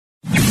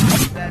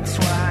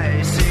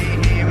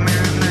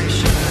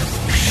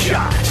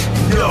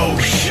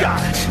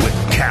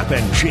Kap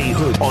and Jay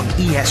Hood on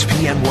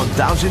ESPN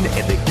 1000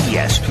 and the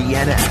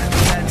ESPN app.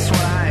 That's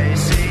why I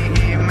say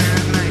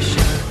Amen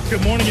Nation.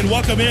 Good morning and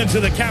welcome into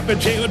the Kap and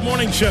Jay Hood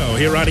Morning Show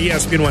here on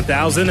ESPN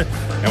 1000.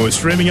 And we're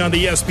streaming on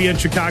the ESPN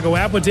Chicago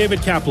app with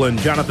David Kaplan,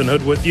 Jonathan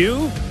Hood with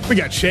you. We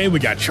got Shay, we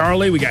got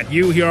Charlie, we got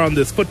you here on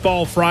this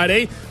Football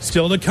Friday.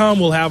 Still to come,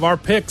 we'll have our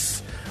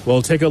picks.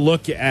 We'll take a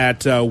look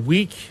at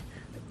week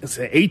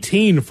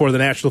 18 for the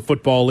National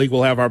Football League.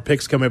 We'll have our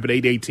picks coming up at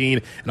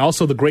 8:18. And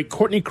also the great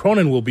Courtney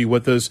Cronin will be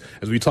with us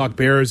as we talk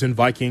Bears and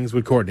Vikings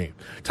with Courtney.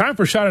 Time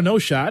for Shot or No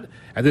Shot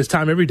at this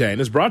time every day.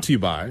 And it's brought to you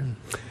by...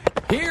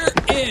 Here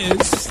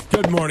is,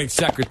 good morning,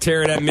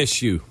 Secretary. I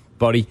miss you,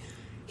 buddy.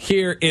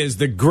 Here is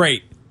the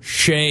great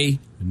Shay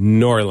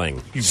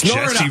Norling.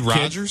 Jesse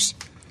Rogers?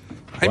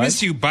 I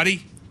miss you,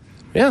 buddy.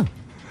 Yeah,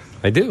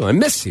 I do. I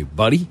miss you,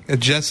 buddy.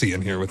 Jesse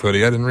in here with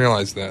Hoodie. I didn't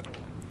realize that.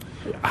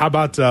 How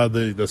about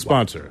the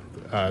sponsor?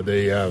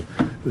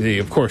 The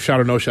of course, Shot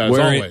or No Shot as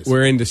always.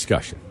 We're in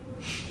discussion.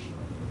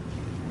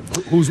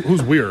 Who's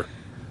we're?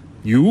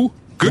 You?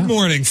 Good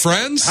morning,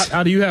 friends.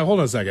 How do you have? Hold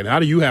on a second. How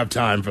do you have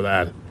time for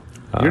that?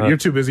 You're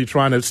too busy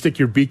trying to stick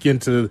your beak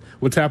into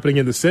what's happening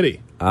in the city.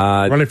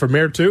 Running for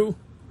mayor too?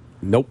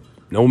 Nope.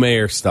 No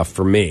mayor stuff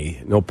for me.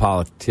 No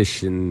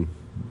politician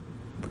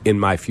in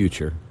my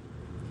future.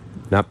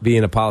 Not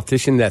being a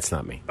politician, that's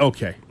not me.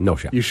 Okay. No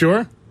shot. You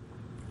sure?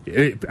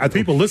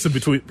 People listen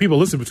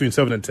between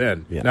 7 and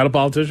 10. Yeah. Not a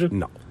politician?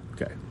 No.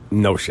 Okay.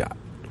 No shot.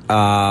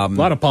 A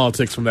lot of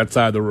politics from that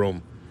side of the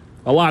room.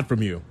 A lot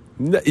from you.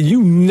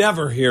 You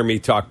never hear me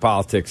talk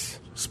politics.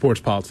 Sports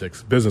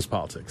politics, business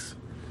politics.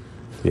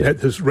 Yeah.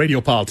 This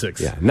radio politics.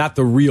 Yeah, not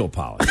the real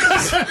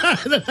politics.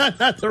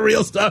 Not the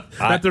real stuff.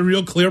 Not the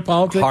real clear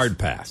politics. Hard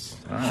pass.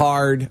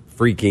 Hard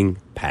freaking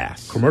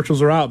pass.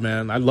 Commercials are out,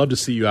 man. I'd love to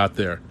see you out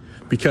there.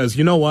 Because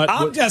you know what?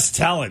 I'm just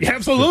telling you.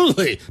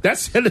 Absolutely.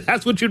 That's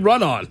what you'd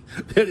run on.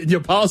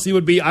 Your policy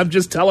would be, I'm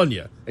just telling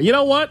you. And you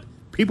know what?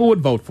 People would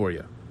vote for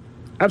you.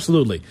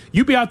 Absolutely.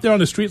 You be out there on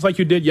the streets like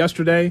you did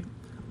yesterday.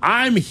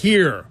 I'm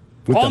here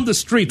on the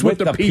streets with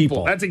the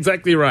people. That's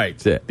exactly right.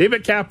 That's it.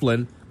 David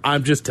Kaplan,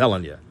 I'm just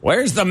telling you.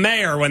 Where's the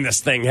mayor when this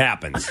thing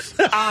happens?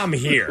 I'm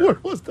here. Where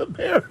was the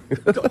mayor?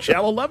 Go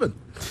Channel 11.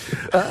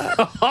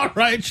 All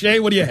right, Shay,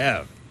 what do you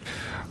have?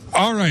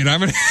 All right, I'm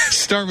going to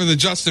start with the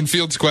Justin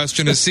Fields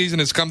question. His season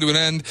has come to an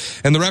end,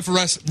 and the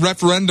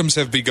referendums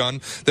have begun.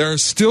 There are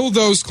still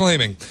those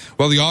claiming,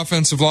 well, the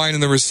offensive line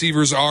and the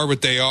receivers are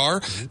what they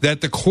are,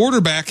 that the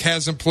quarterback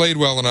hasn't played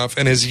well enough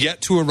and has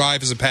yet to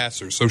arrive as a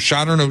passer. So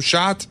shot or no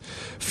shot,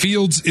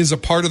 Fields is a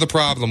part of the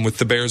problem with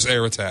the Bears'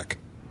 air attack.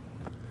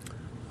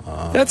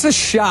 That's a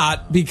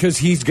shot because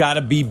he's got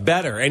to be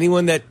better.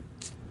 Anyone that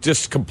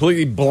just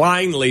completely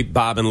blindly,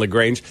 Bob and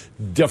LaGrange,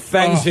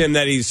 defends him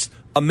that he's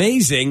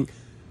amazing,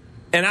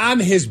 and I'm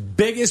his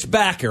biggest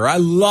backer. I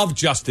love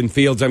Justin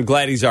Fields. I'm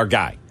glad he's our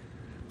guy.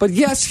 But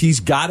yes,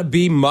 he's got to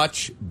be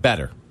much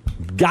better.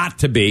 Got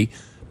to be.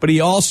 But he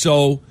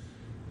also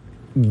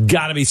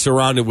got to be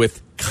surrounded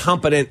with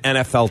competent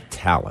NFL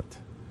talent.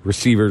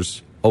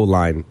 Receivers,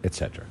 O-line,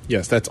 etc.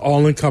 Yes, that's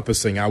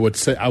all-encompassing. I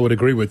would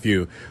agree with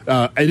you.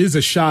 It is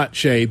a shot,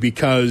 Shay,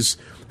 because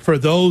for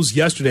those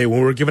yesterday when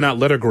we were giving out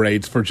letter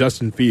grades for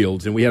Justin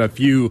Fields, and we had a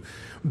few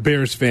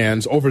Bears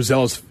fans,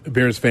 overzealous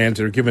Bears fans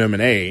that are giving him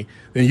an A,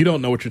 then you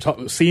don't know what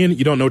you're seeing.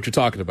 You don't know what you're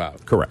talking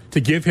about. Correct.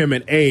 To give him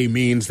an A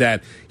means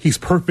that he's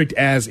perfect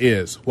as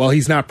is. Well,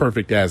 he's not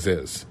perfect as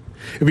is.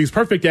 If he's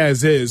perfect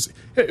as is,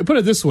 put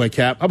it this way,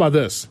 Cap. How about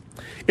this?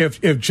 If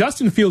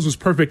Justin Fields was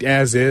perfect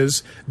as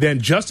is, then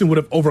Justin would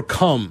have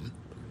overcome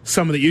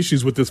some of the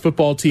issues with this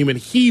football team, and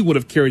he would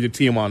have carried the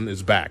team on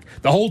his back.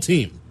 The whole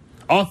team.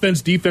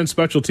 Offense, defense,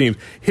 special teams.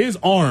 His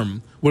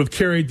arm would have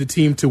carried the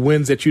team to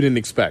wins that you didn't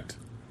expect.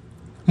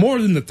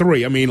 More than the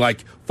 3. I mean,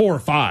 like 4 or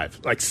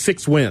 5, like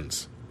 6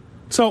 wins.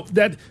 So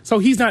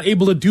he's not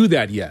able to do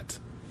that yet.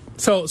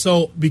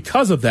 So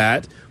because of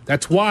that,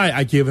 that's why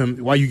you give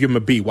him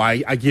a B,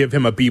 why I give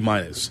him a B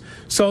minus.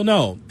 So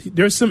no,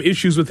 there's some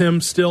issues with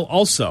him still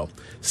also.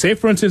 Say,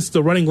 for instance,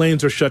 the running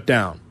lanes are shut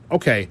down.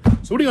 Okay,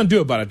 so what are you going to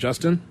do about it,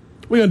 Justin?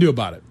 What are you going to do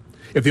about it?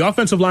 If the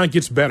offensive line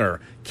gets better,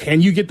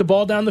 can you get the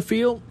ball down the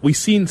field? We've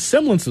seen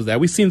semblance of that.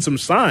 We've seen some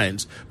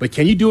signs, but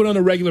can you do it on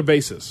a regular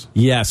basis?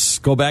 Yes.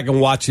 Go back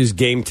and watch his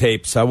game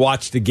tapes. I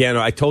watched again.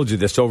 I told you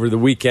this over the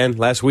weekend,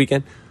 last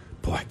weekend.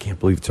 Boy, I can't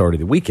believe it's already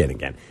the weekend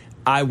again.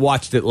 I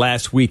watched it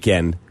last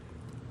weekend,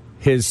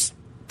 his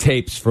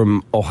tapes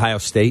from Ohio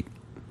State.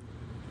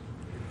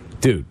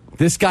 Dude,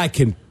 this guy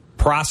can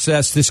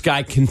process. This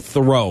guy can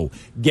throw.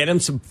 Get him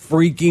some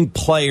freaking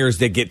players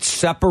that get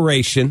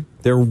separation.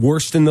 They're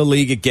worst in the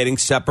league at getting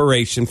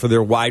separation for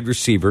their wide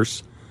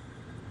receivers.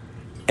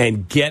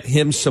 And get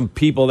him some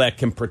people that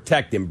can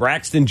protect him.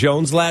 Braxton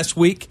Jones last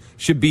week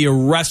should be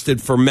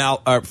arrested for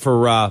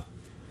manslaughter.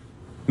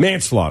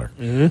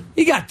 Mm-hmm.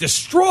 He got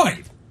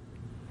destroyed.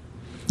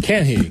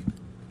 Can he?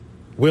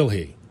 Will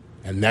he?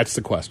 And that's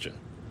the question.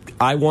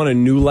 I want a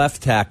new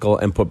left tackle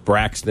and put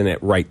Braxton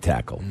at right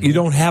tackle. Mm-hmm. You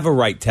don't have a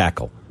right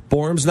tackle.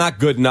 Borum's not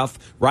good enough.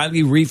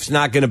 Riley Reif's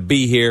not going to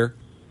be here.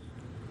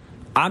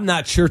 I'm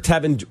not sure is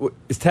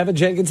Tevin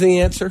Jenkins the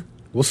answer?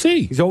 We'll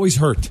see. He's always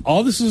hurt.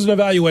 All this is an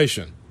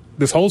evaluation.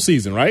 This whole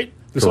season, right?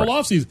 This Correct.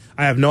 whole offseason,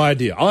 I have no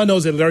idea. All I know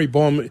is that Larry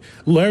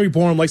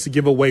Borum likes to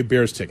give away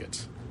Bears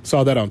tickets.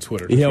 Saw that on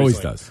Twitter. He always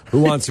recently. does.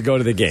 Who wants to go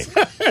to the game?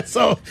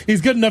 So he's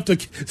good enough to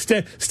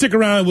stick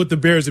around with the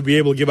Bears and be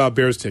able to give out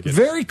Bears tickets.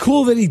 Very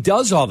cool that he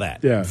does all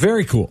that. Yeah.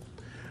 Very cool.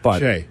 But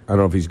Jay. I don't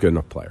know if he's a good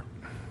enough player.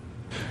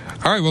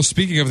 All right, well,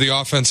 speaking of the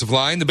offensive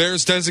line, the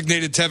Bears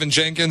designated Tevin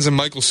Jenkins and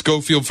Michael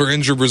Schofield for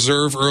injured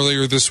reserve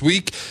earlier this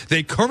week.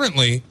 They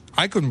currently,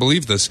 I couldn't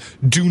believe this,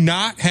 do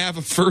not have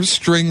a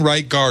first-string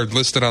right guard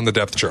listed on the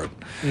depth chart.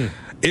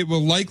 It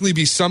will likely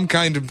be some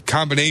kind of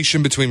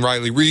combination between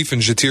Riley Reif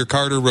and Jatir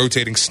Carter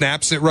rotating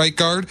snaps at right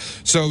guard.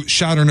 So,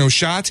 shot or no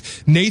shot,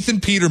 Nathan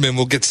Peterman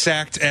will get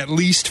sacked at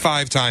least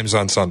 5 times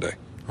on Sunday.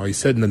 Oh, he's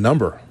setting the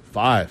number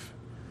 5.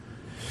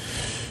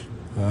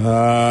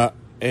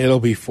 It'll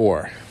be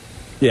 4.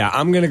 Yeah,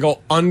 I'm going to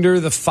go under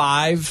the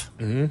 5.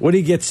 What did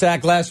he get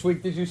sacked last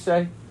week, did you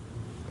say?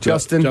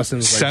 Justin?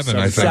 Justin's like 7,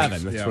 I think.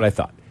 7. That's Yeah. what I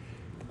thought.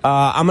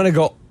 I'm going to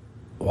go.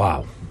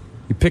 Wow.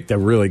 You picked a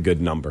really good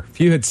number. If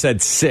you had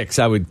said 6,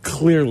 I would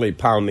clearly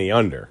pound the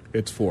under.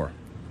 It's 4.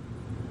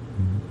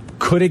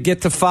 Could it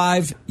get to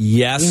 5?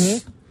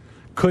 Yes.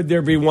 Could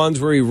there be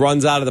ones where he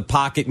runs out of the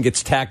pocket and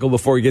gets tackled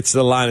before he gets to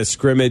the line of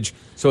scrimmage?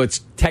 So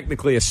it's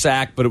technically a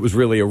sack, but it was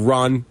really a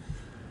run.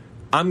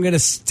 I'm going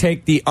to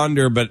take the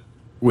under, but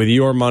with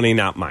your money,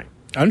 not mine.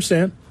 I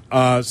understand.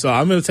 So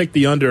I'm going to take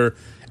the under,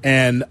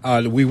 and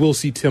we will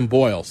see Tim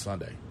Boyle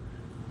Sunday.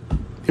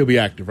 He'll be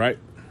active, right?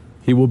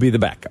 He will be the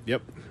backup.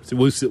 Yep. So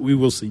we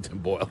will see Tim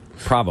Boyle.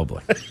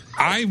 Probably.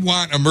 I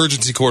want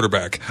emergency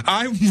quarterback.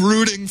 I'm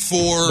rooting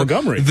for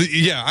Montgomery.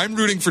 I'm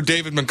rooting for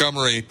David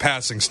Montgomery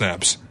passing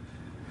snaps.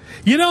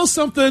 You know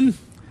something?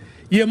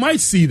 You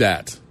might see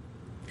that.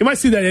 You might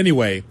see that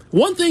anyway.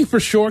 One thing for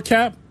sure,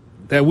 Cap,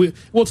 that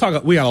we'll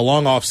talk. We got a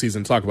long off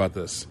season to talk about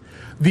this.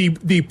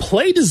 The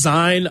play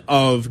design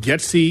of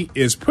Getsy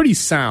is pretty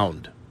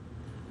sound.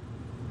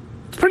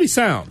 It's pretty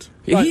sound.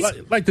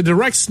 Like the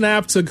direct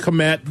snap to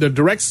Kmet, the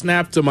direct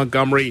snap to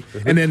Montgomery,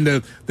 and then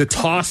the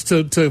toss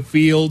to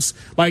Fields.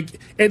 Like,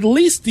 at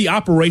least the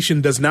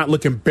operation does not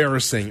look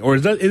embarrassing, or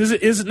is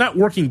it not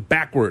working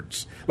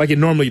backwards like it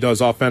normally does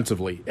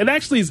offensively. It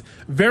actually is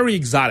very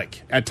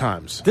exotic at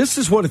times. This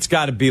is what it's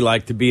got to be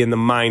like to be in the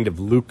mind of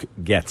Luke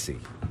Getsy,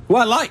 who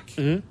I like.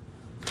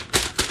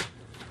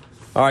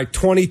 All right,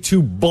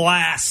 22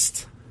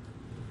 blast.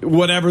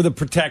 Whatever the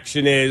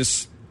protection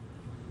is,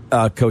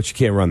 Coach, you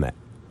can't run that.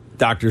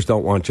 Doctors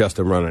don't want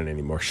Justin running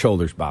anymore.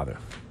 Shoulders bother.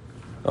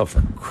 Oh,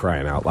 for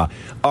crying out loud.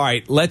 All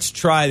right, let's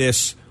try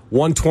this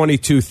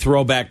 122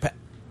 throwback.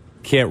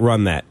 Can't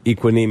run that.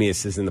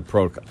 Equanimous is in the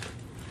protocol.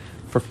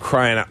 For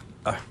crying out.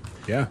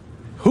 Yeah.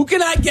 Who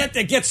can I get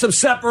that gets some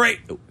separate?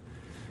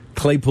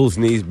 Claypool's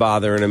knees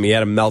bothering him. He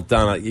had a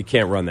meltdown. You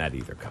can't run that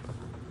either.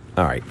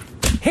 All right.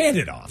 Hand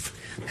it off.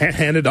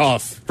 Hand it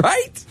off.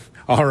 Right?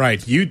 All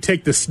right. You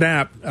take the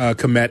snap,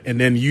 Kmet, and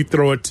then you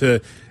throw it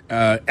to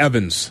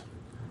Evans,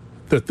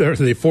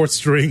 the fourth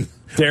string.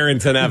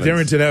 Darrington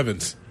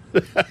Evans.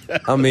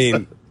 I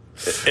mean,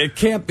 it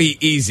can't be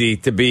easy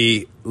to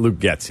be Luke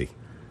Getsy.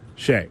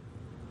 Shay.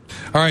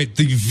 All right,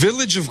 the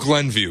Village of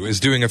Glenview is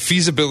doing a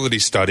feasibility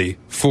study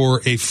for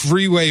a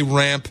freeway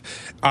ramp,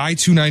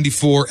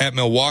 I-294 at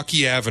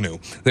Milwaukee Avenue.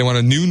 They want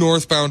a new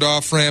northbound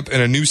off-ramp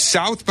and a new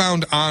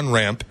southbound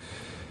on-ramp.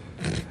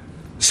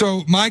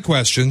 So my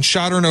question,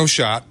 shot or no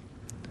shot,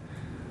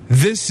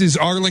 this is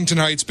Arlington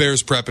Heights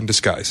Bears prep in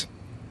disguise.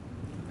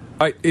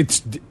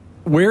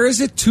 Where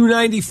is it?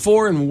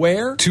 294 and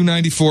where?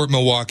 294 at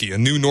Milwaukee, a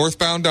new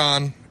northbound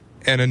on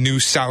and a new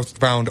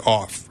southbound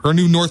off. Or a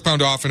new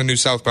northbound off and a new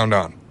southbound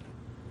on.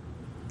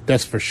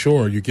 That's for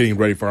sure. You're getting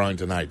ready for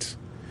Arlington Heights.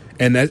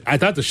 And I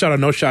thought the shot or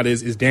no shot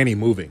is Danny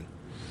moving.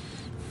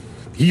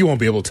 He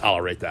won't be able to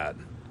tolerate that.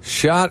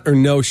 Shot or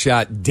no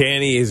shot,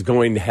 Danny is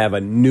going to have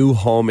a new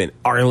home in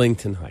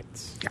Arlington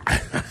Heights.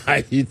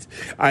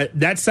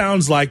 That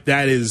sounds like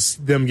that is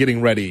them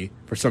getting ready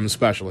for something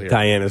special here.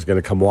 Diana's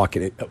going to come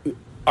walking in.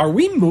 Are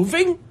we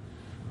moving?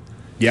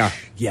 Yeah.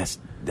 Yes,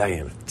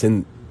 Diana. It's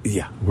in.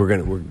 Yeah, we're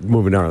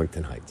moving to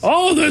Arlington Heights.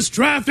 Oh, there's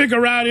traffic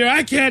around here.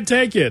 I can't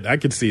take it. I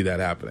could see that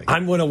happening.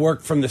 I'm going to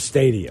work from the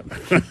stadium.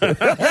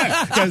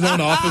 Got his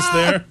own office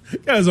there.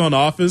 Got his own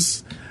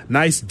office.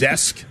 Nice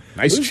desk.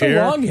 Nice Who's chair.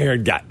 the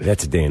long-haired guy?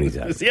 That's Danny's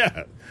house.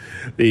 Yeah.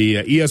 The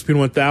ESPN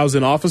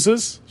 1000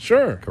 offices?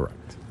 Sure. Correct.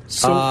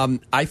 So,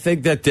 I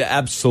think that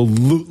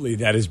absolutely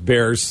that is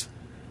Bears.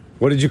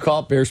 What did you call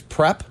it? Bears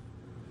prep?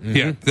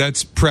 Yeah,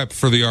 that's prep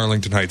for the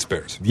Arlington Heights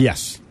Bears.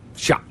 Yes.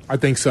 Shot. I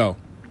think so.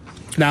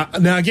 Now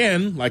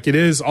again, like it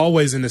is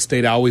always in the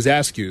state, I always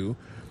ask you,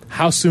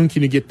 how soon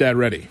can you get that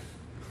ready?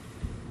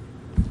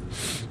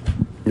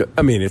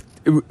 I mean,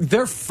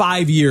 they're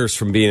 5 years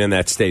from being in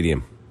that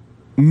stadium.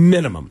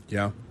 Minimum.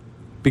 Yeah.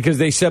 Because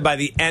they said by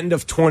the end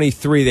of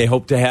 23, they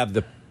hope to have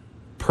the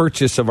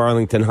purchase of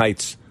Arlington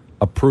Heights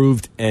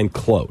approved and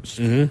closed.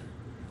 Mm-hmm.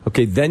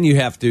 Okay, then you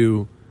have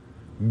to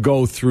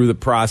go through the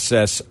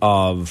process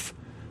of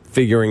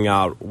figuring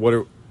out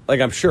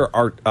like I'm sure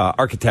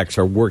architects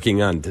are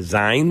working on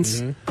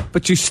designs,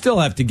 but you still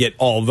have to get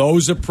all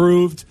those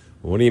approved.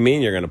 What do you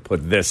mean you're going to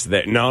put this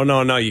there?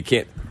 No, you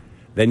can't.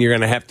 Then you're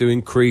going to have to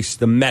increase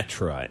the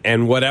Metra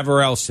and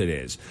whatever else it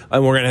is.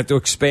 And we're going to have to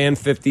expand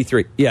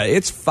 53. Yeah,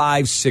 it's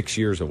 5-6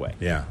 years away.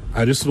 Yeah.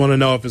 I just want to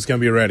know if it's going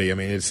to be ready. I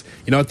mean, it's,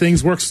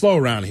 things work slow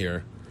around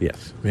here.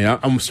 Yes. I mean,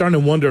 I'm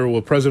starting to wonder,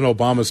 will President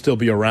Obama still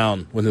be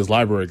around when his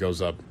library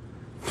goes up?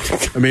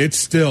 I mean, it's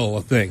still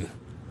a thing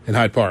in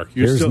Hyde Park.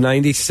 There's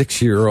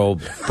 96-year-old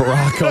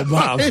Barack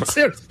Obama. It's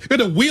going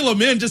to wheel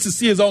him in just to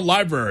see his own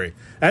library.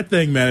 That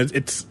thing, man,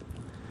 it's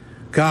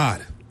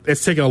God.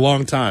 It's taken a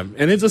long time.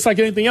 And it's just like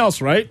anything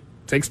else, right?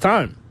 It takes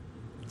time.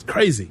 It's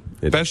crazy.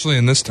 Especially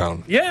in this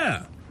town.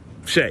 Yeah.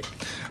 Shay.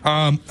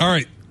 All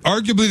right.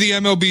 Arguably, the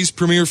MLB's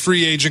premier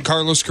free agent,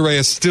 Carlos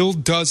Correa, still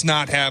does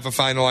not have a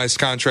finalized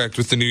contract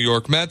with the New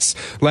York Mets.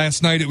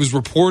 Last night, it was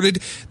reported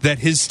that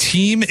his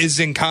team is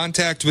in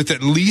contact with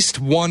at least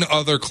one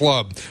other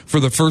club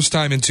for the first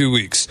time in 2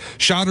 weeks.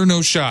 Shot or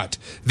no shot,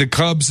 the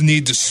Cubs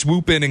need to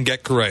swoop in and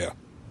get Correa.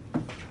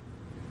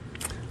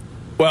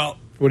 Well,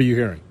 what are you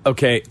hearing?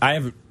 Okay,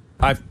 I've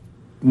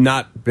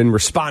not been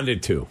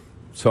responded to,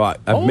 so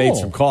I've made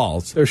some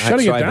calls. They're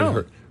shutting it I down.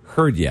 haven't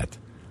heard yet.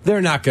 They're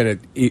not going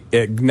to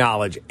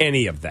acknowledge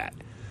any of that.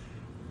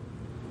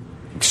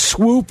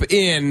 Swoop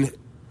in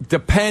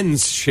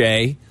depends,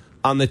 Shay,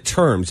 on the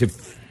terms.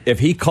 If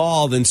he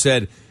called and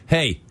said,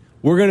 "Hey,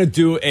 we're going to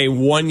do a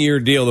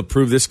 1-year deal to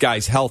prove this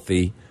guy's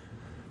healthy,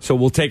 so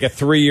we'll take a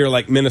 3-year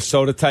like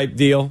Minnesota type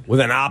deal with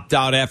an opt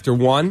out after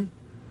 1."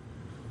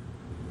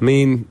 I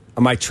mean,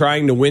 am I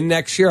trying to win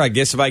next year? I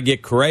guess if I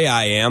get Correa,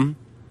 I am.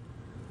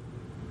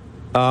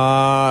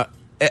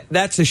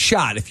 That's a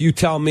shot. If you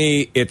tell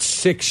me it's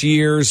 6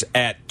 years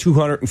at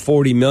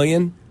 $240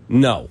 million,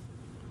 no,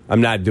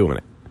 I'm not doing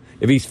it.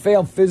 If he's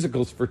failed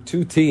physicals for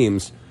 2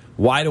 teams,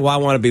 why do I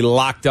want to be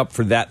locked up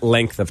for that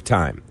length of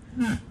time?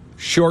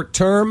 Short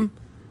term,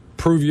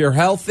 prove you're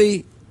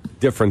healthy,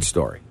 different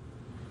story.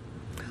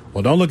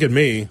 Well, don't look at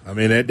me. I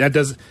mean,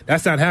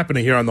 that's not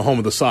happening here on the home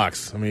of the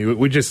Sox. I mean,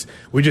 we just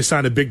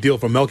signed a big deal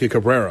for Melky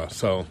Cabrera.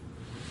 So,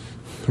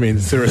 I mean,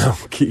 seriously.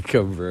 Melky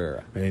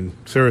Cabrera. I mean,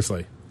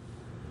 seriously.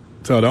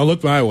 So don't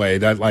look my way.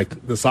 That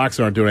like the Sox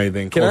aren't doing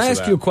anything. Can close I to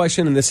ask that. you a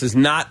question? And this is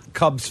not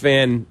Cubs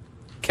fan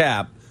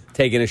Cap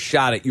taking a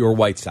shot at your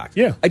White Sox.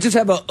 Yeah. I just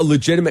have a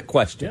legitimate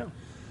question. Yeah.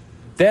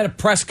 They had a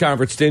press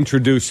conference to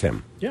introduce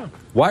him. Yeah.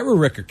 Why were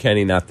Rick or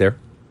Kenny not there?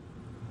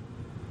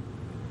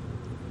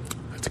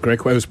 That's a great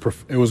question.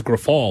 It was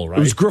Grifol, right?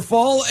 It was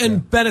Grifol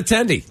and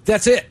Benintendi.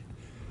 That's it.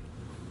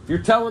 You're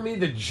telling me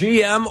the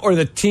GM or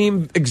the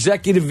team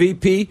executive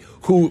VP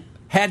who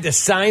had to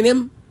sign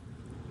him,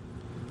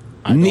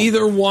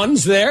 neither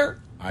one's there?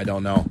 I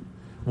don't know.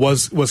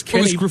 Was It was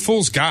Kenny?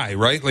 Grifol's guy,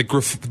 right? Like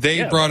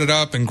they brought it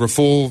up, and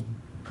Grifol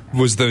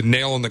was the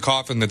nail in the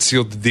coffin that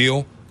sealed the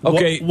deal.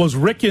 Okay. Was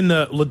Rick in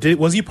the?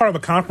 Was he part of a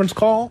conference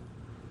call?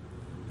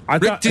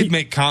 Rick did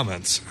make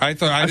comments. I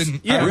thought I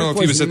don't know if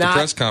he was at the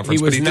press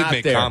conference, but he did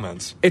make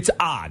comments. It's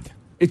odd.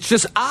 It's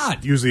just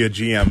odd. Usually a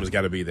GM has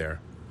got to be there.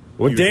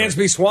 When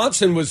Dansby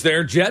Swanson was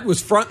there, Jed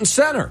was front and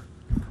center.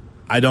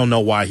 I don't know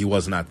why he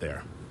was not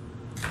there.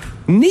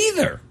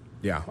 Neither.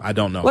 Yeah, I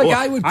don't know. Like, Well,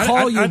 I would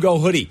call you and go,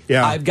 Hoodie,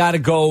 Yeah. I've got to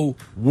go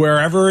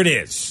wherever it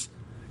is.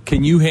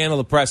 Can you handle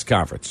the press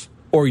conference?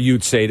 Or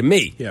you'd say to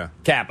me, Yeah.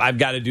 Cap, I've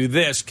got to do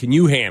this. Can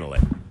you handle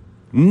it?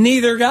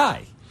 Neither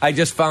guy. I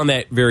just found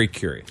that very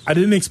curious. I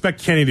didn't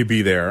expect Kenny to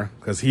be there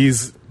because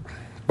he's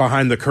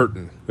behind the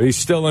curtain. But he's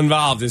still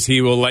involved, as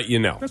he will let you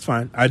know. That's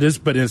fine.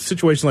 But in a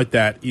situation like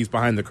that, he's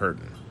behind the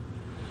curtain.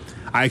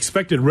 I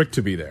expected Rick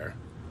to be there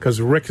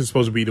because Rick is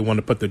supposed to be the one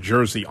to put the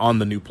jersey on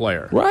the new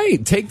player.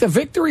 Right. Take the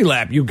victory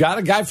lap. You got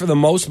a guy for the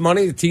most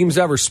money the team's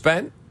ever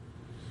spent,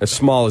 as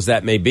small as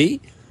that may be.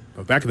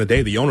 But back in the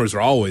day, the owners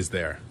are always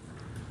there.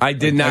 I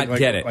did not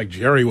get it. Like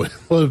Jerry would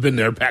have been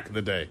there back in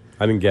the day.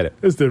 I didn't get it.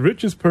 It's the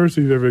richest purse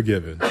we've ever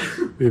given.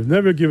 We've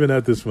never given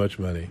out this much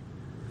money.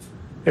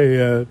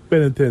 Hey,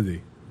 Benintendi,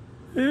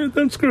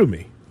 don't screw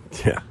me.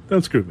 Yeah.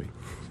 Don't screw me.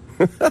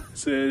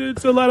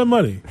 It's a lot of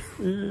money.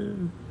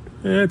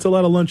 It's a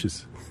lot of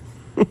lunches.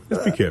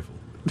 Just be careful.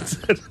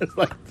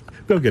 Like,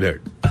 don't get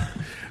hurt.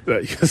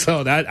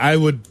 So that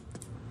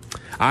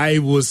I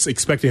was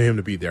expecting him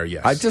to be there.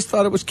 Yes. I just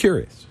thought it was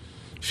curious.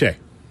 Shay.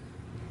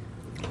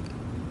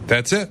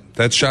 That's it.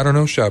 That's shot or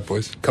no shot,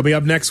 boys. Coming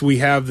up next, we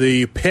have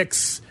the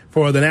picks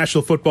for the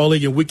National Football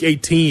League in Week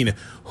 18.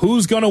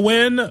 Who's going to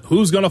win?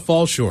 Who's going to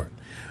fall short?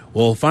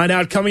 We'll find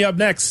out coming up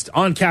next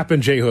on Cap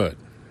and J Hood.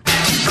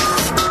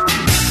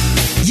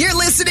 You're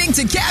listening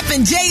to Cap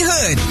and J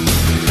Hood.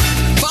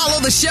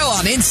 Follow the show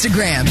on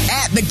Instagram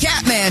at The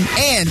Catman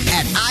and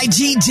at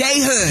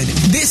IGJHood.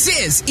 This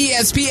is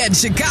ESPN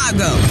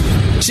Chicago,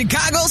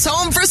 Chicago's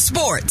home for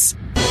sports.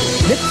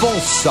 Nick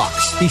Foles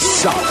sucks. He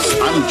sucks.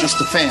 I'm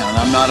just a fan.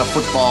 I'm not a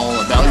football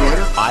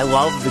evaluator. I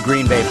love the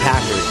Green Bay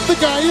Packers. The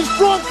guy is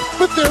drunk,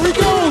 but there he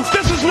goes.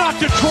 This is not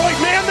Detroit,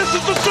 man. This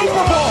is the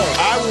Super Bowl.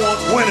 I want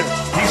winners.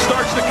 He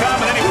starts to come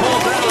and then he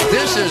pulls out.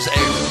 This is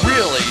a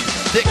really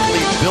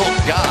thickly built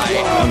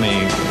guy. I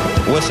mean,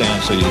 What's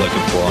Ansel you looking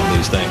for on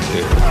these things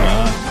here?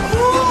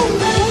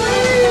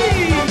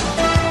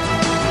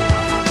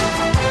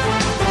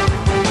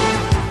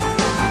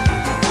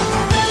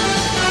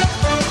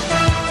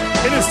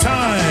 It is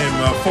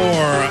time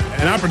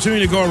for an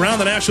opportunity to go around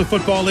the National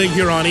Football League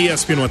here on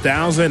ESPN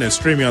 1000 and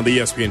streaming on the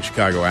ESPN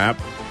Chicago app.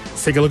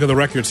 Let's take a look at the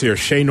records here.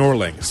 Shea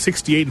Norling,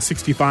 68 and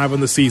 65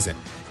 on the season.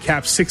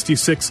 Cap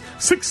 66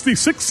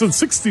 and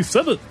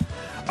 67.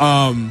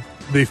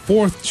 The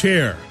fourth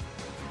chair.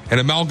 An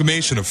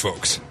amalgamation of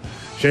folks.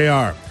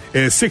 JR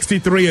is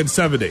 63 and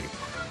 70.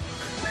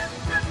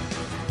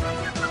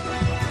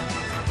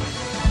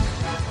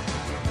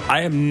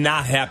 I am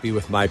not happy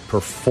with my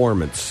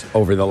performance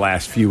over the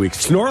last few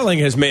weeks.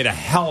 Snorling has made a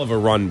hell of a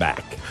run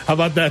back. How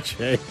about that,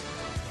 Shay?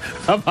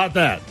 How about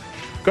that?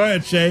 Go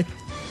ahead, Shay.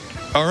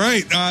 All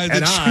right.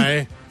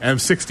 I am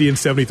 60 and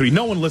 73.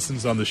 No one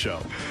listens on the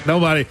show.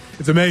 Nobody.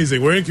 It's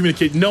amazing. We're in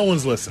communication. No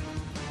one's listening.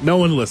 No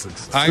one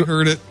listens. I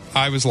heard it.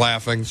 I was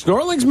laughing.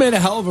 Snorling's made a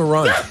hell of a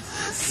run.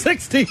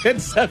 60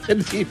 and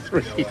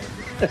 73.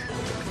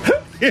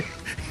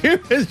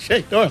 Here is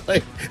Shea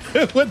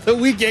Norling with the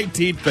Week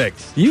 18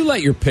 picks. You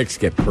let your picks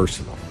get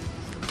personal.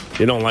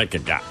 You don't like a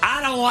guy.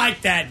 I don't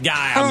like that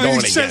guy. I'm going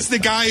against. Says the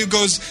guy who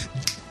goes,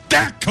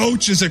 that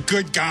coach is a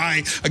good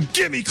guy.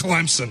 Give me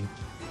Clemson.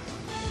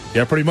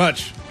 Yeah, pretty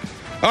much.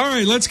 All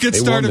right, let's get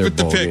started with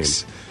the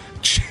picks.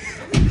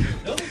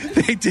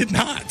 They did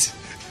not.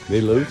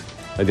 They lose?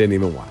 I didn't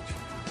even watch.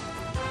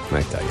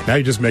 I tell you. Now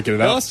you're just making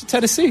it up. They lost to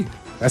Tennessee.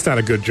 That's not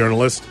a good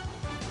journalist.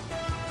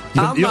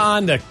 I'm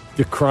on the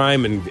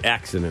crime and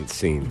accident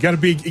scene. You gotta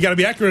be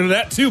accurate to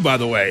that too, by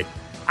the way.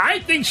 I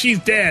think she's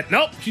dead.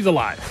 Nope, she's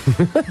alive.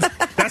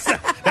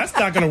 that's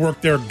not gonna work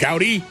there,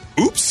 Gowdy.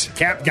 Oops.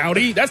 Cap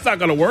Gowdy. That's not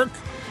gonna work.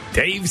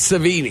 Dave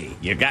Savini,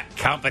 you got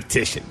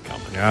competition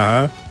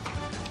coming.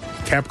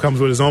 Cap comes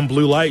with his own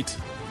blue light.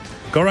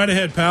 Go right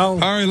ahead, pal. All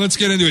right, let's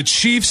get into it.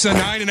 Chiefs, a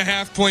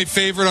 9.5-point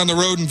favorite on the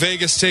road in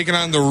Vegas, taking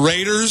on the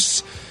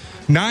Raiders.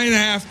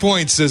 9.5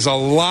 points is a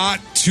lot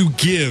to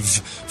give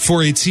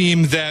for a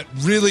team that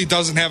really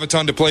doesn't have a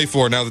ton to play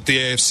for now that the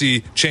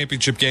AFC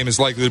Championship game is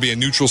likely to be a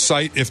neutral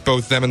site if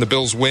both them and the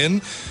Bills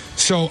win.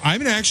 So I'm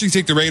going to actually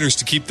take the Raiders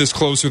to keep this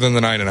closer than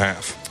the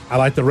 9.5. I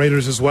like the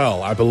Raiders as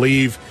well. I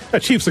believe the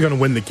Chiefs are going to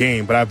win the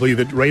game, but I believe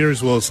that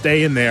Raiders will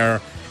stay in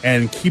there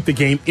and keep the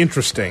game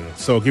interesting.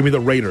 So give me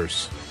the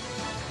Raiders.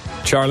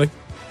 Charlie?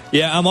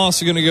 Yeah, I'm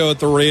also going to go with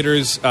the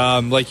Raiders.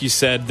 Like you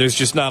said, there's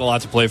just not a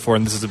lot to play for,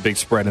 and this is a big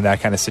spread in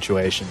that kind of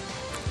situation.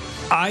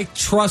 I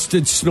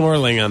trusted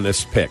Snorling on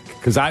this pick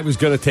because I was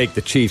going to take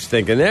the Chiefs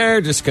thinking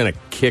they're just going to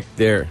kick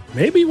their...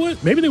 Maybe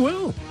they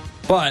will.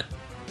 But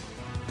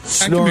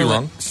Snorling, I could be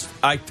wrong.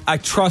 I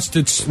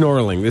trusted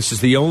Snorling. This is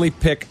the only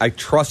pick I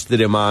trusted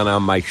him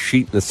on my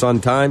sheet in the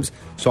Sun-Times,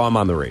 so I'm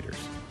on the Raiders.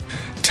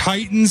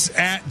 Titans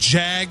at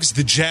Jags.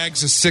 The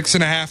Jags a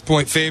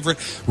 6.5-point favorite.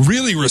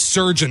 Really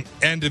resurgent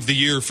end of the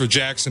year for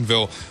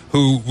Jacksonville,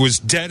 who was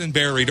dead and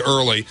buried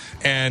early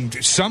and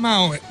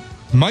somehow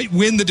might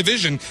win the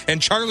division, and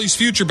Charlie's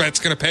future bet's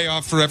going to pay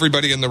off for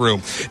everybody in the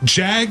room.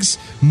 Jags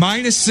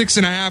minus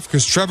 6.5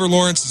 because Trevor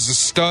Lawrence is a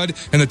stud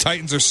and the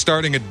Titans are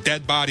starting a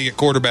dead body at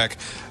quarterback.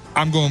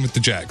 I'm going with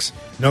the Jags.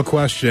 No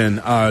question.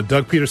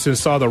 Doug Peterson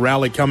saw the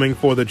rally coming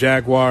for the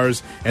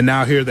Jaguars, and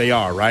now here they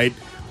are, right?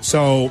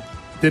 So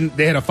then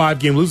they had a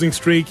 5-game losing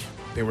streak.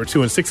 They were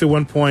 2-6 at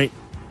one point,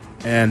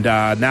 and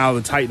now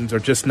the Titans are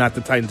just not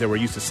the Titans that we're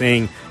used to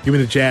seeing. Give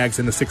me the Jags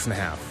in the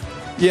 6.5.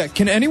 Yeah,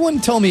 can anyone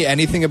tell me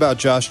anything about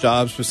Josh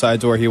Dobbs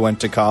besides where he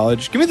went to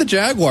college? Give me the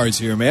Jaguars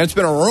here, man. It's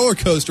been a roller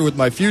coaster with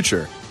my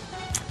future.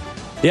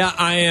 Yeah,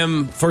 I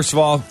am, first of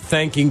all,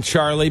 thanking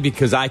Charlie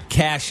because I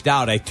cashed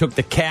out. I took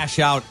the cash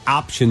out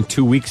option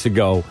 2 weeks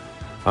ago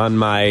on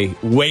my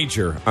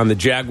wager on the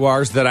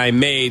Jaguars that I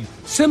made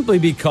simply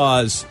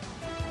because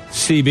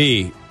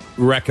CB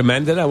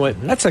recommended. I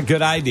went, that's a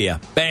good idea.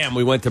 Bam,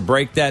 we went to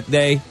break that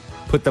day,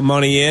 put the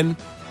money in.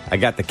 I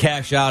got the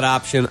cash out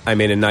option. I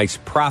made a nice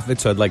profit,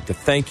 so I'd like to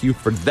thank you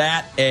for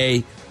that,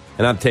 and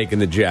I'm taking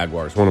the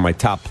Jaguars, one of my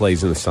top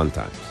plays in the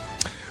Sun-Times.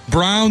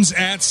 Browns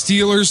at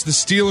Steelers. The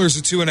Steelers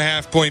a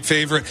 2.5-point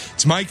favorite.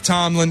 It's Mike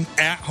Tomlin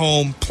at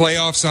home,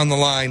 playoffs on the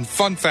line.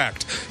 Fun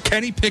fact,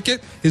 Kenny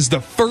Pickett is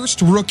the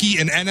first rookie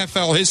in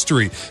NFL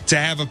history to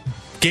have a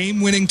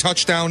game-winning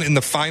touchdown in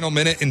the final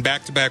minute in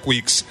back-to-back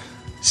weeks.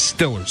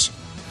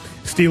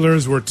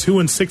 Steelers were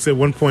 2-6 at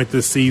one point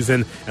this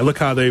season, and look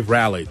how they've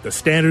rallied. The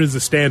standard is the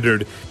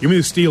standard. Give me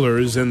the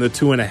Steelers in the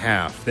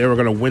 2.5. They were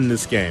going to win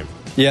this game.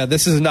 Yeah,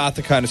 this is not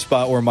the kind of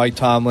spot where Mike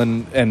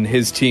Tomlin and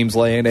his teams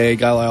lay an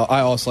egg.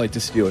 I also like the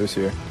Steelers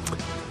here.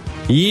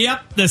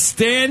 Yep, the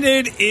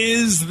standard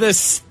is the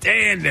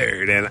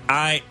standard, and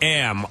I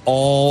am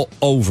all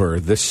over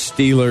the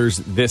Steelers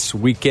this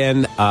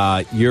weekend.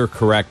 You're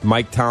correct.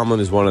 Mike Tomlin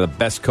is one of the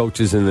best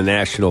coaches in the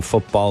National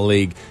Football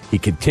League. He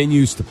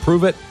continues to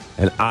prove it,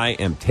 and I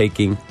am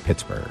taking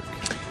Pittsburgh.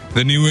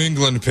 The New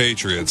England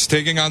Patriots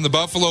taking on the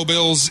Buffalo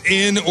Bills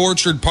in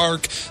Orchard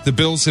Park. The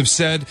Bills have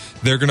said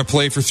they're going to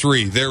play for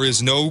 3. There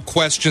is no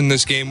question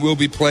this game will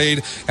be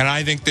played, and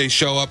I think they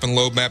show up and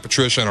load Matt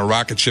Patricia on a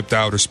rocket ship to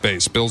outer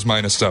space. Bills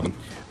 -7.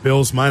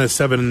 Bills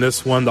 -7 in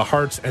this one. The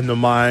hearts and the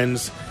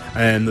minds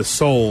and the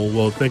soul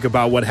will think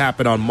about what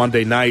happened on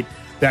Monday night.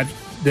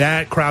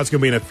 That crowd's going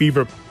to be in a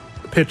fever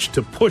pitch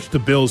to push the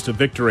Bills to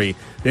victory.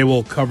 They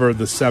will cover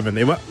the 7.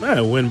 They might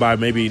win by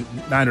maybe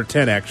 9 or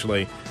 10,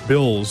 actually.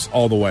 Bills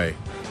all the way.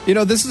 You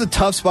know, this is a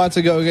tough spot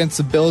to go against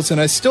the Bills, and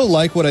I still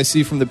like what I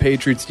see from the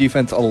Patriots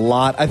defense a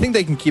lot. I think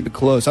they can keep it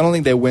close. I don't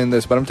think they win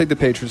this, but I'm going to take the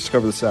Patriots to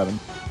cover the 7.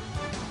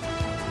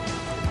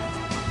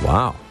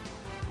 Wow.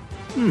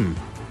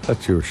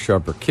 Thought you were a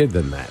sharper kid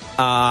than that.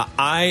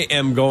 I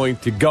am going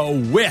to go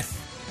with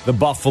the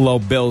Buffalo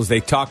Bills. They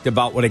talked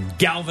about what a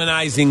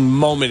galvanizing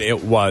moment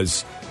it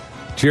was.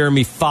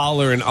 Jeremy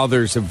Fowler and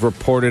others have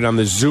reported on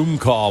the Zoom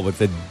call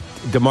with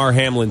DeMar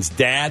Hamlin's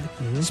dad,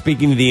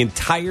 speaking to the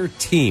entire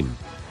team,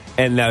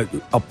 and the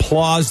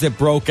applause that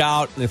broke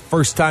out, and the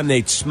first time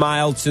they'd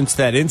smiled since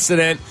that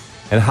incident,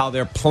 and how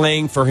they're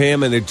playing for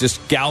him, and it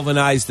just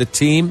galvanized the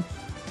team.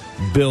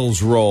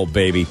 Bills roll,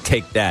 baby.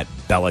 Take that,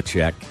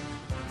 Belichick.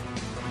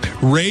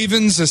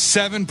 Ravens a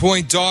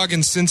 7-point dog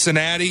in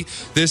Cincinnati.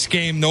 This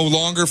game no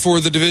longer for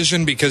the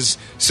division because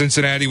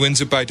Cincinnati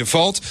wins it by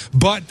default,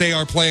 but they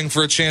are playing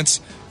for a chance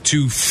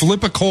to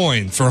flip a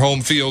coin for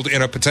home field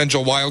in a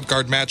potential wild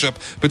card matchup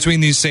between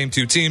these same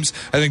two teams.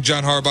 I think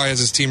John Harbaugh has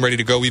his team ready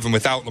to go even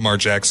without Lamar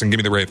Jackson. Give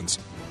me the Ravens.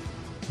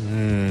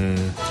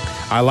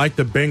 I like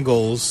the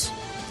Bengals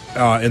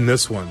in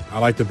this one. I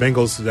like the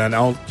Bengals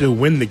to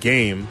win the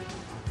game,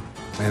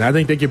 and I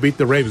think they can beat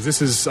the Ravens.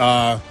 This is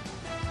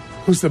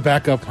who's the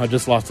backup? I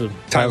just lost it.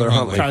 Tyler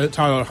Huntley.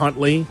 Tyler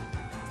Huntley.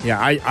 Yeah,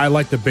 I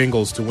like the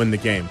Bengals to win the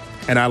game,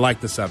 and I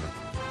like the 7.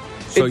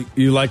 So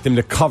you like them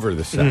to cover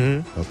the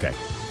 7? Okay.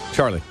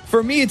 Charlie.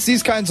 For me, it's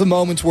these kinds of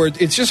moments where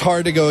it's just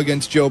hard to go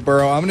against Joe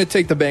Burrow. I'm going to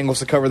take the Bengals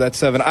to cover that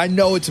 7. I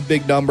know it's a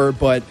big number,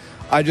 but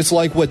I just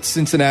like what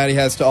Cincinnati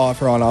has to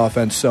offer on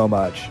offense so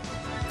much.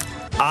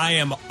 I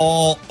am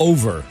all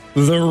over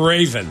the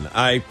Raven.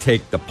 I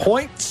take the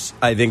points.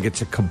 I think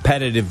it's a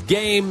competitive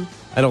game.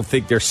 I don't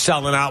think they're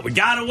selling out. We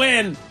got to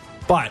win.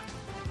 But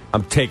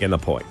I'm taking the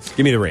points.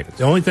 Give me the Ravens.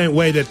 The only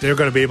way that they're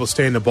going to be able to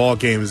stay in the ball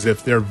game is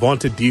if their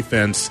vaunted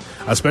defense,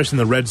 especially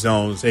in the red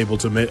zone, is able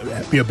to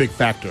be a big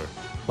factor.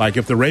 Like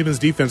if the Ravens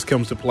defense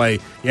comes to play,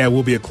 yeah, it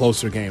will be a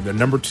closer game. They're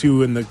number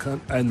 2 in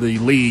the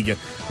league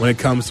when it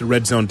comes to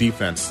red zone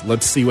defense.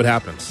 Let's see what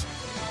happens.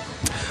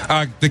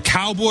 The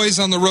Cowboys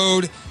on the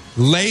road,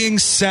 laying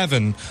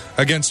 7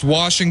 against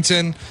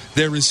Washington.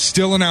 There is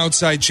still an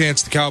outside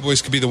chance the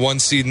Cowboys could be the 1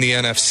 seed in the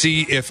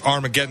NFC if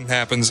Armageddon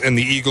happens and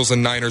the Eagles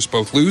and Niners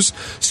both lose.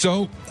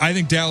 So I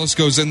think Dallas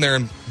goes in there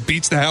and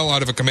beats the hell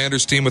out of a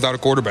Commanders team without a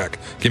quarterback.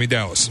 Give me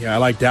Dallas. Yeah, I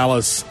like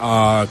Dallas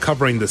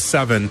covering the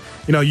 7.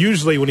 You know,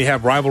 usually when you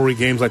have rivalry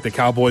games like the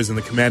Cowboys and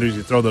the Commanders,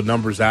 you throw the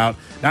numbers out.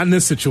 Not in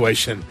this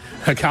situation.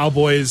 The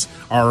Cowboys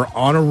are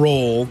on a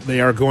roll.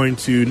 They are going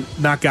to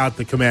knock out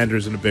the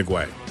Commanders in a big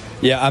way.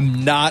 Yeah,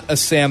 I'm not a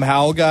Sam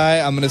Howell guy.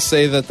 I'm going to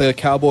say that the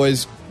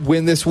Cowboys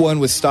win this one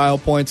with style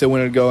points. They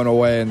win it going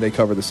away, and they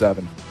cover the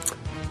 7.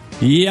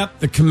 Yep,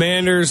 the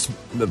Commanders,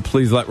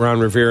 please let Ron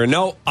Rivera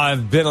know,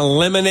 I've been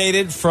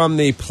eliminated from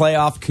the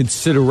playoff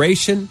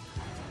consideration.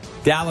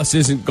 Dallas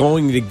isn't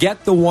going to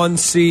get the 1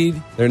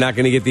 seed. They're not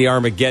going to get the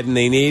Armageddon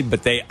they need,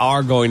 but they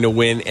are going to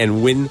win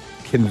and win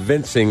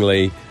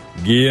convincingly.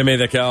 Give me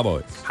the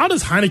Cowboys. How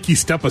does Heineke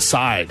step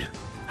aside?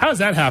 How does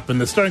that happen?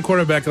 The starting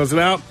quarterback goes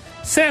out.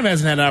 Sam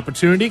hasn't had an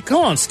opportunity.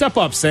 Come on, step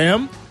up,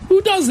 Sam.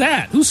 Who does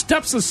that? Who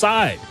steps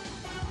aside?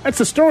 That's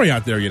the story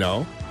out there, you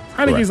know.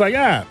 Heineke's like,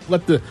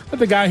 let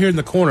the guy here in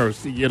the corner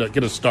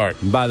get a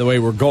start. And by the way,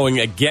 we're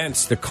going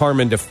against the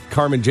Carmen J.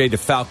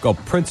 DeFalco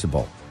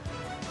principle.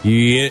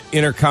 You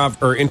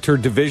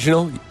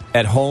interdivisional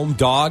at home,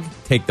 dog,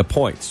 take the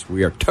points.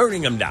 We are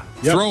turning them down.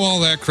 Yep. Throw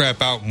all that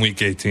crap out in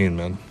Week 18,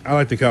 man. I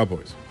like the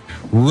Cowboys.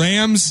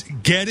 Rams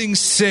getting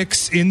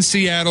 6 in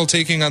Seattle,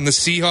 taking on the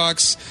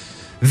Seahawks.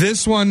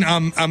 This one,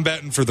 I'm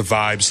betting for the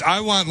vibes.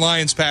 I want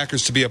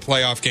Lions-Packers to be a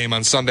playoff game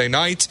on Sunday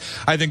night.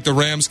 I think the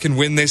Rams can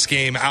win this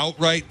game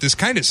outright. This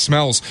kind of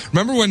smells.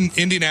 Remember when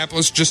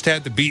Indianapolis just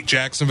had to beat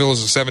Jacksonville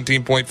as a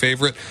 17-point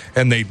favorite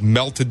and they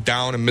melted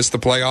down and missed the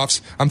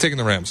playoffs? I'm taking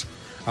the Rams.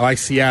 I like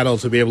Seattle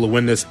to be able to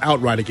win this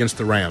outright against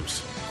the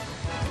Rams.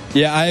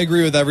 Yeah, I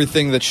agree with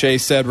everything that Shay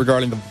said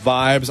regarding the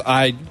vibes.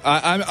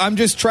 I'm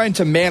just trying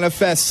to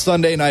manifest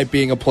Sunday night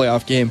being a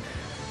playoff game.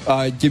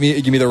 Give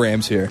me the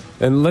Rams here.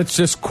 And let's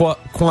just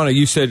Quanta,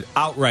 you said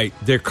outright.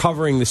 They're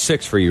covering the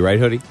 6 for you, right,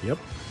 Hoodie? Yep.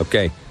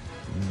 Okay.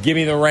 Give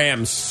me the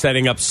Rams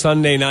setting up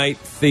Sunday night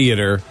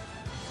theater.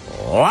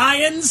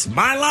 Lions,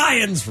 my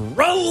Lions,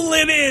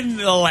 rolling in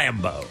the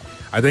Lambeau.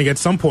 I think at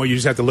some point you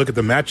just have to look at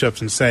the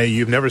matchups and say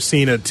you've never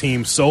seen a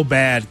team so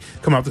bad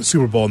come out the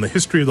Super Bowl in the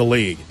history of the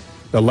league.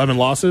 The 11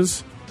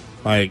 losses,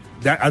 Like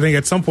that, I think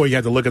at some point you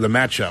have to look at the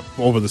matchup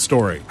over the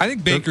story. I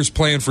think Baker's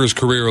playing for his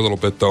career a little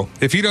bit, though.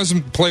 If he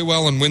doesn't play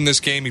well and win this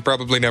game, he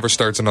probably never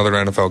starts another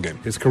NFL game.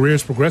 His career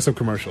is Progressive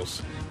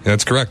commercials.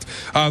 That's correct.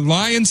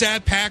 Lions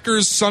at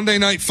Packers, Sunday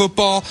Night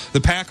Football. The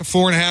Pack a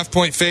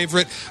 4.5-point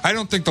favorite. I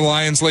don't think the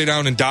Lions lay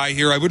down and die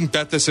here. I wouldn't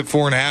bet this at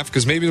 4.5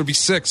 because maybe it'll be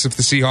 6 if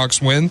the Seahawks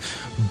win.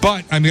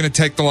 But I'm going to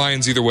take the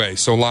Lions either way.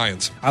 So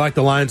Lions. I like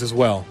the Lions as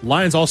well.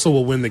 Lions also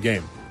will win the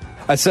game.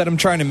 I said I'm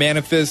trying to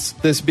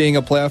manifest this being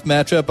a playoff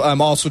matchup.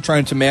 I'm also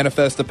trying to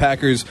manifest the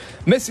Packers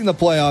missing the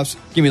playoffs.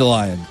 Give me the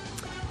Lions.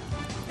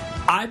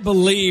 I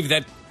believe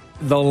that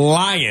the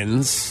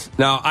Lions,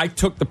 now I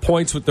took the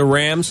points with the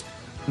Rams.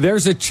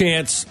 There's a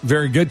chance,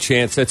 very good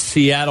chance, that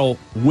Seattle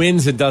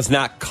wins and does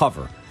not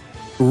cover,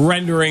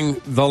 rendering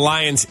the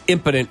Lions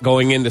impotent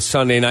going into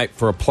Sunday night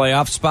for a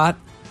playoff spot.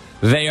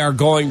 They are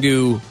going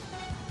to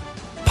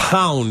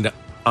pound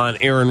on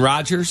Aaron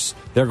Rodgers.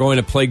 They're going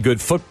to play good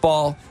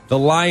football. The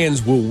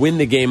Lions will win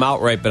the game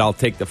outright, but I'll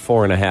take the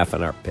 4.5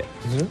 on our pick.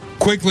 Mm-hmm.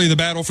 Quickly, the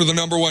battle for the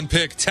number one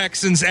pick.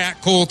 Texans at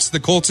Colts.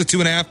 The Colts a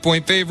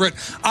 2.5-point favorite.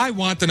 I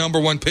want the number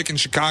one pick in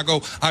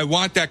Chicago. I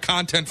want that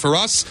content for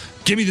us.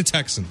 Give me the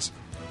Texans.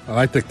 I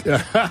like the...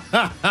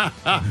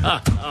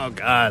 oh,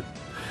 God.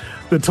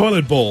 The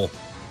toilet bowl.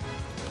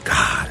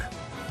 God.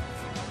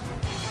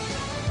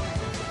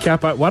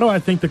 Cap, why do I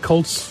think the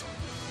Colts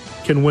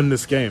can win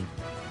this game?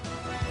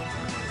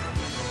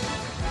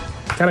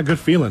 Got a good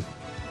feeling.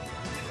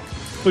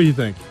 What do you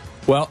think?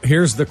 Well,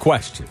 here's the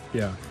question.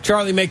 Yeah.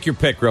 Charlie, make your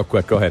pick real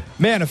quick. Go ahead.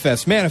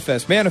 Manifest.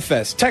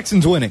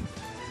 Texans winning.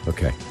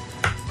 Okay.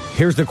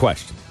 Here's the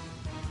question.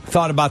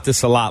 Thought about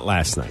this a lot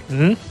last night.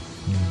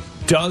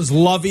 Mm-hmm. Does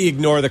Lovey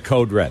ignore the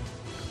code red?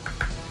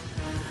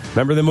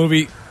 Remember the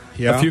movie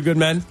Yeah. A Few Good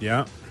Men?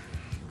 Yeah.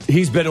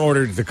 He's been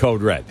ordered the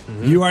code red.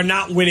 Mm-hmm. You are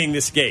not winning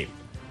this game.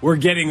 We're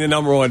getting the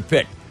number one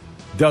pick.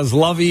 Does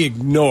Lovey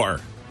ignore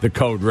the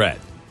code red?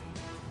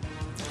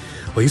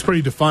 Well, he's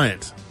pretty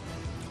defiant.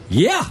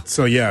 Yeah.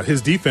 So, yeah,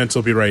 his defense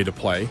will be ready to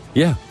play.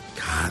 Yeah.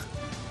 God.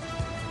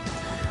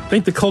 I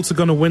think the Colts are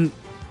going to win.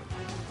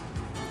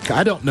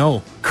 I don't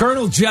know.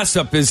 Colonel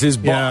Jessup is his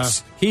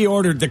boss. Yeah. He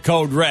ordered the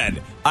code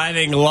red. I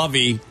think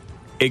Lovey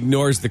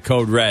ignores the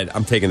code red.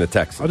 I'm taking the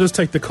Texans. I'll just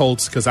take the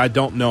Colts because I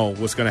don't know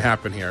what's going to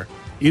happen here.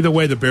 Either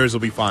way, the Bears will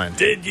be fine.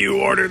 Did you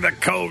order the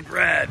code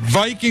red?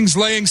 Vikings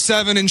laying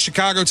 7 in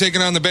Chicago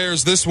taking on the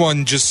Bears. This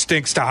one just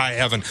stinks to high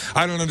heaven.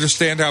 I don't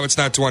understand how it's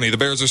not 20. The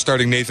Bears are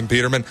starting Nathan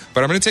Peterman,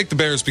 but I'm going to take the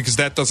Bears because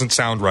that doesn't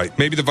sound right.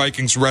 Maybe the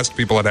Vikings rest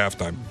people at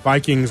halftime.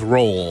 Vikings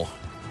roll.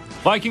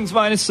 Vikings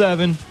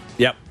 -7.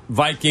 Yep.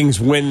 Vikings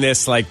win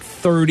this like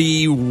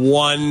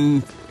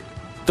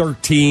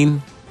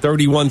 31-13,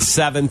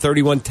 31-7,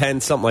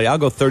 31-10, something like that. I'll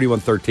go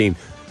 31-13.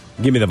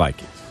 Give me the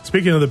Vikings.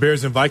 Speaking of the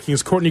Bears and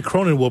Vikings, Courtney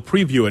Cronin will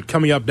preview it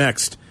coming up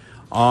next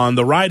on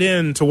the ride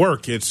in to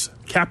work. It's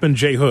Cap and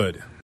J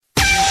Hood.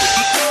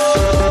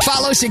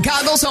 Follow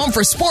Chicago's Home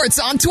for Sports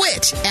on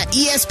Twitch at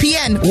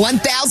ESPN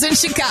 1000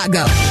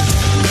 Chicago.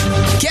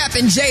 Cap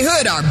and J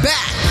Hood are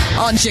back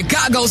on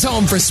Chicago's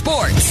Home for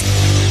Sports.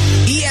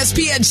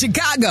 ESPN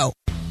Chicago.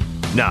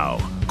 Now,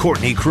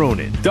 Courtney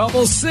Cronin.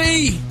 Double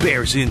C.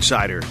 Bears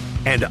insider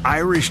and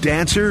Irish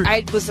dancer.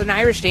 I was an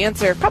Irish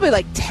dancer, probably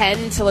like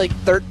 10 to like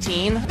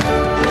 13.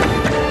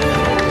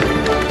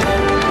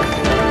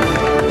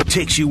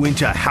 Takes you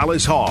into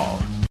Hallis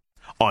Hall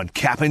on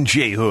Cap and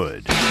J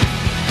Hood.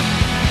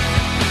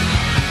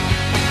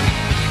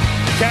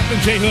 Cap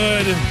and J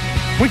Hood,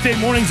 weekday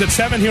mornings at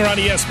 7 here on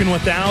ESPN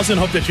 1000.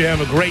 Hope that you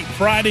have a great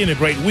Friday and a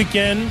great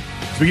weekend.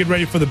 As we get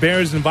ready for the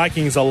Bears and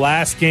Vikings, the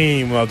last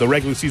game of the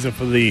regular season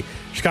for the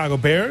Chicago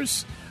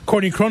Bears.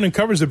 Courtney Cronin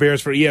covers the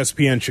Bears for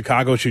ESPN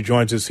Chicago. She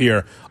joins us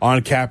here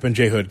on Cap and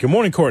J Hood. Good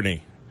morning,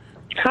 Courtney.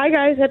 Hi,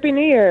 guys. Happy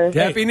New Year.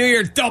 Happy New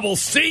Year, Double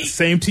C.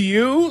 Same to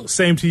you.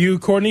 Same to you,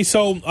 Courtney.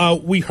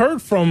 So we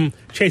heard from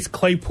Chase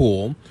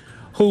Claypool,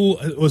 who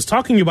was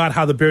talking about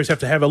how the Bears have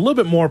to have a little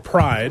bit more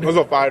pride. I was a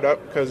little fired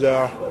up because,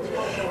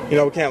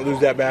 we can't lose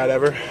that bad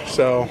ever.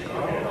 So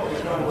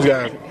we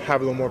got to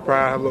have a little more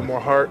pride, have a little more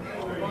heart.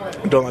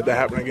 Don't let that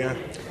happen again.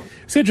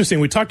 It's interesting.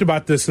 We talked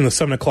about this in the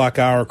 7 o'clock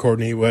hour.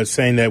 Courtney was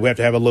saying that we have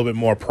to have a little bit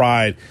more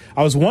pride.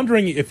 I was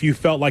wondering if you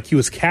felt like he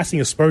was casting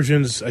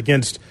aspersions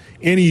against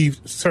any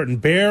certain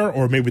Bear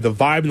or maybe the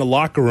vibe in the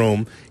locker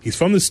room. He's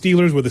from the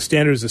Steelers where the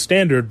standard is the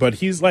standard, but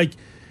he's like,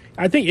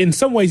 I think in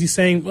some ways he's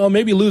saying, well,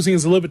 maybe losing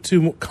is a little bit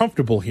too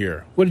comfortable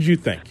here. What did you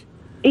think?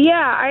 Yeah,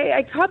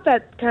 I caught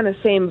that kind of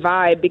same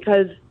vibe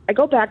because I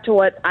go back to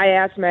what I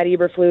asked Matt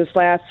Eberflus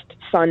last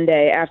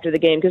Sunday after the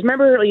game. Because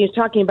remember, he was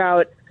talking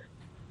about,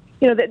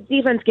 that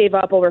defense gave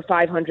up over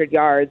 500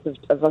 yards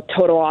of a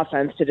total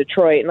offense to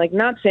Detroit. And,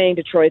 not saying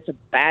Detroit's a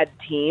bad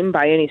team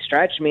by any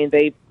stretch. I mean,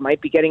 they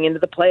might be getting into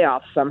the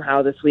playoffs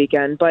somehow this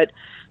weekend. But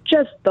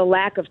just the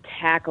lack of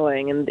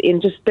tackling and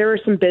just there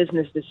were some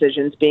business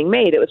decisions being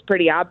made. It was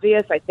pretty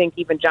obvious. I think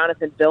even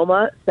Jonathan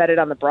Vilma said it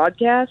on the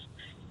broadcast.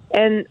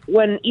 And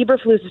when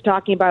Eberflus is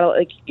talking about,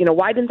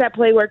 why didn't that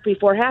play work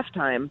before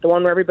halftime? The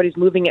one where everybody's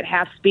moving at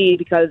half speed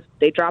because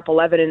they drop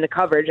 11 in the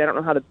coverage. I don't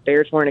know how the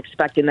Bears weren't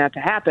expecting that to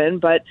happen,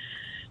 but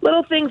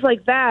little things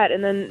like that,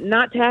 and then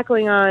not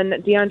tackling on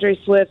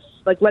DeAndre Swift,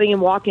 like letting him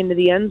walk into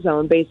the end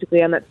zone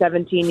basically on that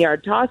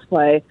 17-yard toss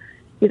play.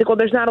 He's like, well,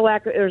 there's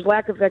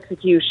lack of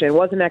execution,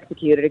 wasn't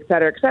executed, et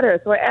cetera, et cetera.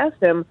 So I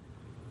asked him,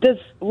 does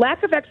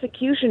lack of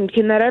execution,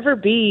 can that ever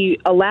be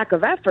a lack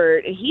of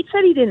effort? And he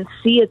said he didn't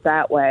see it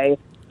that way.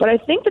 But I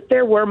think that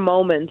there were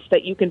moments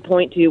that you can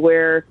point to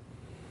where,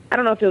 I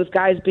don't know if it was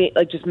guys being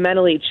like just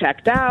mentally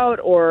checked out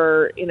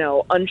or,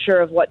 unsure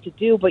of what to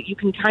do, but you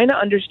can kind of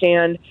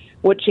understand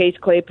what Chase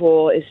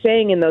Claypool is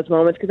saying in those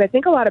moments, because I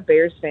think a lot of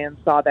Bears fans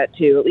saw that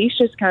too, at least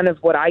just kind of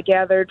what I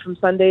gathered from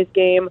Sunday's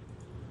game.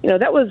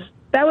 That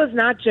was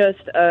not just,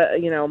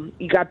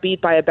 you got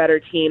beat by a better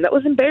team. That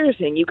was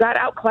embarrassing. You got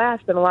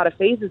outclassed in a lot of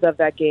phases of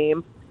that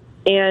game,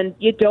 and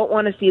you don't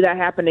want to see that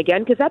happen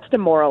again because that's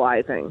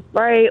demoralizing,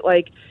 right?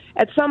 Like,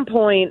 at some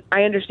point,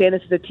 I understand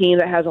this is a team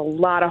that has a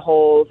lot of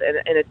holes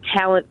and a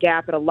talent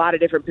gap at a lot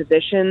of different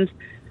positions,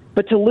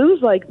 but to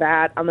lose like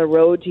that on the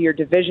road to your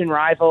division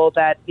rival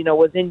that,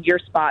 was in your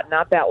spot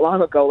not that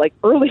long ago, like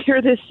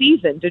earlier this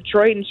season,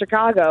 Detroit and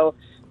Chicago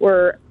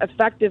were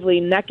effectively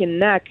neck and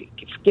neck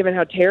given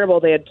how terrible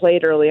they had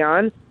played early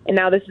on. And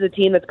now this is a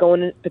team that's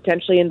going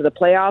potentially into the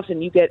playoffs,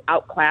 and you get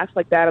outclassed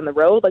like that on the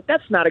road. Like,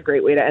 that's not a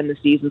great way to end the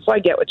season. So I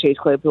get what Chase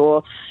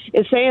Claypool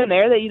is saying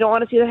there, that you don't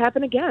want to see that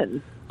happen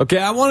again. Okay,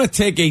 I want to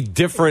take a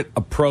different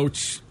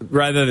approach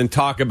rather than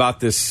talk about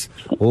this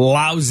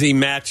lousy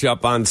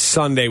matchup on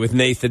Sunday with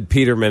Nathan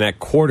Peterman at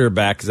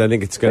quarterback, because I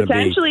think it's going to be...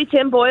 Potentially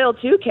Tim Boyle,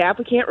 too, Cap.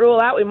 We can't rule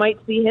out we might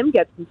see him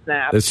get some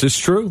snaps. This is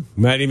true.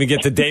 Might even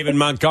get to David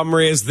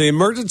Montgomery as the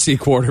emergency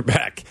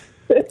quarterback,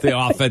 the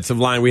offensive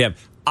line we have.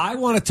 I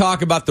want to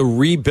talk about the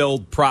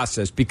rebuild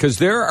process because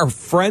there are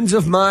friends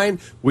of mine.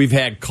 We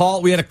had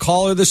a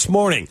caller this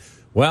morning.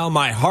 Well,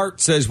 my heart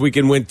says we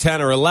can win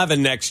 10 or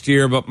 11 next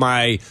year, but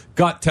my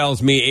gut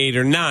tells me 8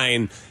 or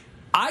 9.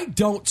 I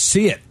don't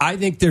see it. I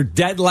think they're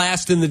dead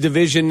last in the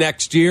division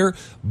next year,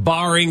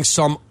 barring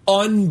some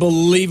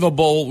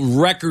unbelievable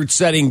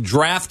record-setting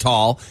draft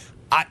haul.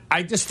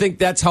 I just think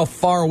that's how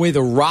far away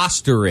the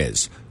roster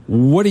is.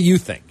 What do you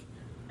think?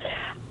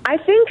 I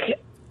think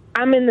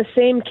I'm in the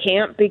same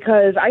camp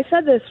because I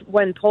said this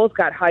when Poles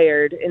got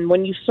hired, and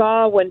when you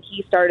saw when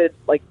he started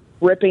like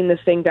ripping this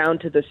thing down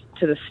to the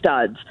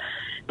studs.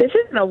 This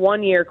isn't a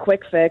one-year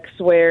quick fix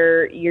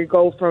where you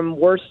go from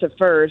worst to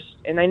first.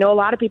 And I know a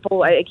lot of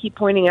people, I keep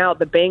pointing out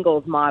the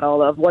Bengals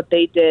model of what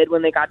they did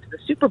when they got to the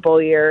Super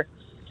Bowl year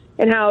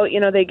and how,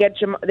 they get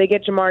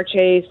Jamar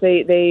Chase.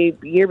 They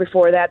year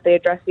before that, they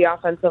address the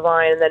offensive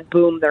line, and then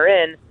boom, they're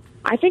in.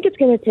 I think it's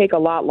going to take a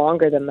lot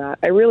longer than that.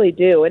 I really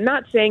do. And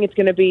not saying it's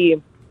going to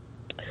be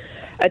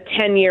a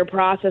 10-year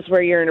process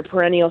where you're in a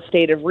perennial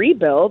state of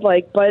rebuild,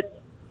 but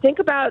think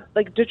about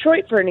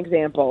Detroit for an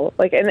example.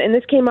 And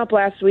this came up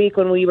last week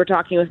when we were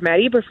talking with Matt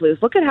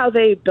Eberflus. Look at how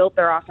they built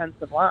their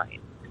offensive line.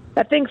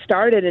 That thing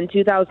started in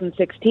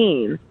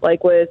 2016,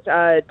 with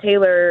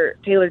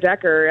Taylor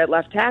Decker at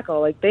left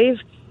tackle.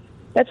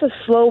 That's a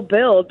slow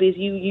build because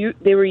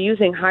they were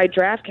using high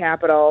draft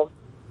capital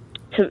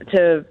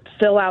to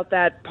fill out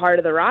that part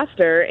of the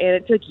roster, and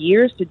it took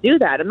years to do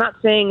that. I'm not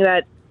saying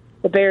that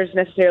the Bears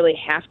necessarily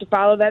have to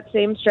follow that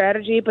same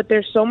strategy, but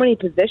there's so many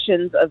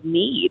positions of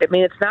need. I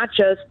mean, it's not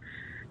just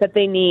that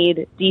they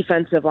need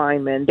defensive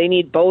linemen. They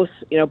need both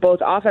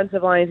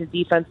offensive lines and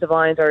defensive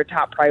lines are a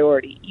top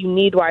priority. You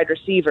need wide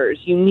receivers.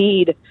 You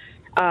need,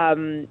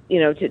 to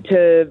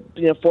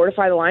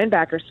fortify the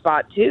linebacker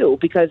spot too,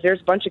 because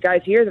there's a bunch of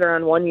guys here that are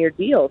on one-year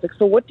deals.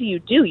 So what do?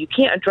 You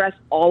can't address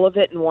all of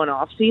it in one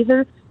off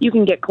season. You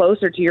can get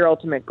closer to your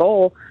ultimate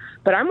goal.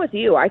 But I'm with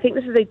you. I think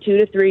this is a 2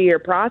 to 3 year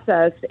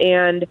process,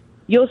 and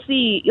you'll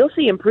see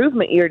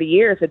improvement year to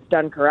year if it's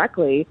done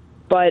correctly.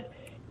 But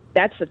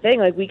that's the thing.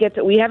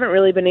 We haven't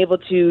really been able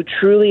to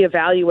truly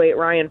evaluate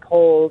Ryan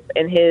Poles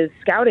and his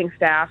scouting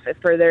staff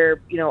for their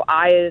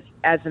eyes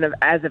as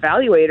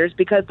evaluators,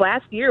 because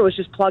last year was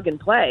just plug and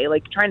play,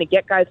 trying to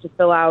get guys to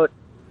fill out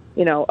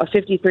a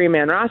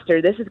 53-man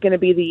roster. This is going to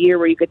be the year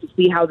where you get to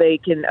see how they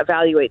can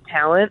evaluate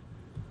talent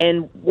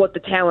and what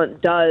the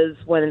talent does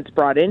when it's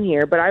brought in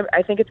here. But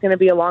I think it's going to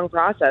be a long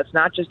process,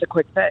 not just a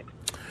quick fix.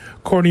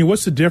 Courtney,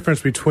 what's the difference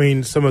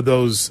between some of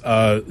those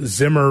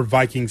Zimmer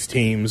Vikings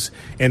teams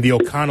and the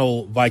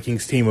O'Connell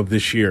Vikings team of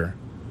this year?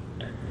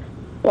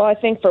 Well, I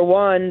think, for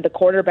one, the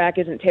quarterback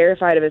isn't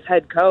terrified of his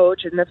head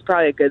coach, and that's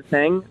probably a good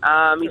thing.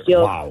 He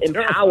feels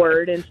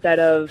empowered instead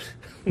of,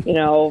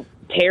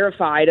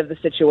 terrified of the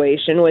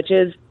situation, which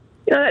is,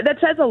 that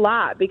says a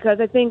lot, because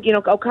I think,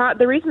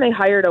 the reason they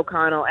hired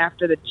O'Connell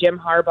after the Jim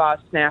Harbaugh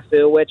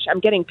snafu, which I'm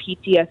getting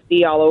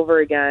PTSD all over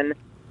again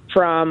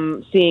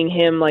from seeing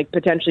him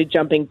potentially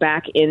jumping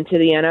back into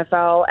the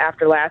NFL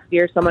after last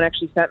year. Someone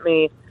actually sent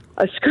me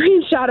a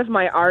screenshot of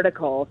my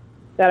article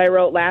that I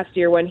wrote last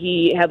year when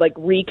he had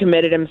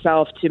recommitted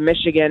himself to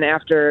Michigan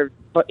after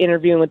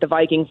interviewing with the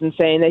Vikings and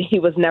saying that he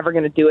was never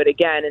going to do it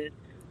again. And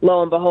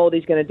lo and behold,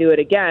 he's going to do it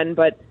again.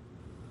 But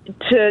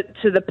to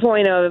the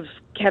point of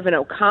Kevin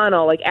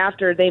O'Connell,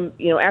 after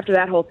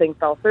that whole thing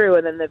fell through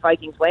and then the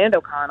Vikings land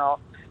O'Connell,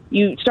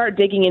 you start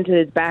digging into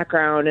his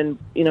background and,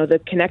 the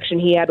connection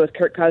he had with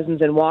Kirk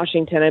Cousins in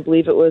Washington, I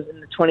believe it was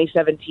in the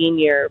 2017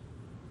 year.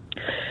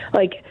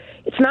 Like,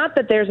 it's not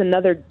that there's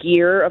another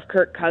gear of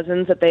Kirk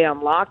Cousins that they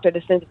unlocked. I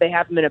just think that they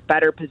have him in a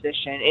better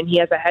position. And he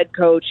has a head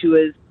coach who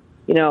is,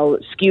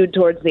 skewed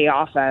towards the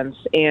offense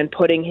and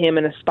putting him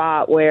in a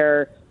spot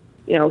where,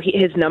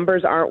 his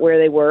numbers aren't where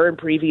they were in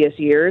previous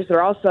years.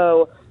 They're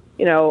also,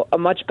 a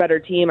much better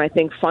team, I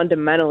think,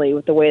 fundamentally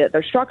with the way that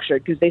they're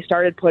structured, because they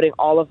started putting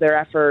all of their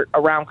effort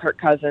around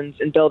Kirk Cousins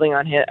and building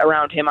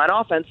around him on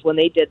offense when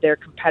they did their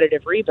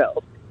competitive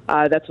rebuild.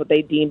 That's what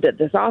they deemed it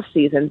this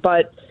offseason.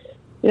 But,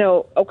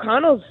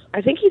 O'Connell's,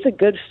 I think he's a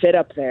good fit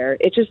up there.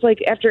 It's just like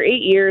after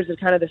 8 years of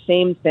kind of the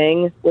same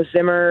thing with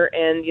Zimmer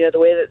and, the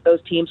way that those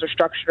teams are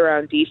structured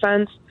around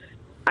defense,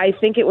 I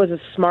think it was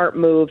a smart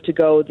move to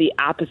go the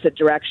opposite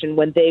direction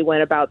when they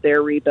went about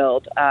their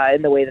rebuild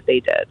in the way that they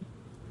did.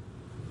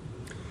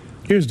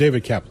 Here's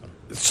David Kaplan.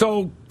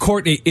 So,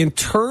 Courtney, in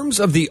terms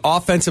of the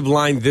offensive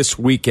line this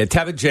weekend,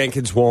 Tevin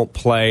Jenkins won't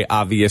play,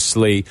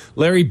 obviously.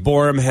 Larry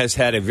Borum has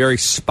had a very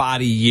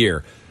spotty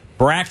year.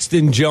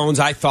 Braxton Jones,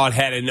 I thought,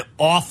 had an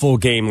awful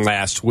game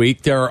last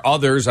week. There are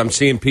others. I'm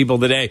seeing people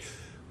today,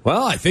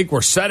 well, I think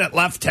we're set at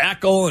left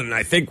tackle, and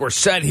I think we're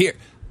set here.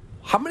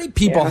 How many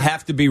people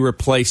have to be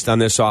replaced on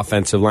this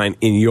offensive line,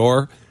 in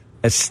your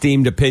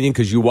esteemed opinion,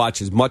 because you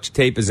watch as much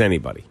tape as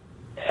anybody?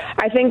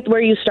 I think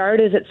where you start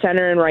is at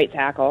center and right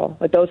tackle.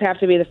 Like, those have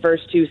to be the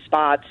first two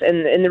spots.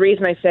 And the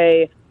reason I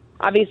say,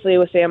 obviously,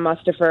 with Sam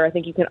Mustipher, I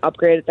think you can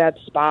upgrade at that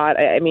spot.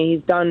 I mean,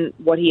 he's done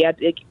what he had.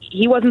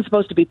 He wasn't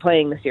supposed to be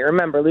playing this year.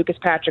 Remember, Lucas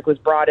Patrick was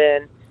brought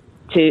in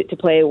to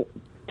play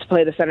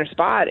the center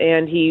spot,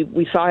 and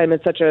we saw him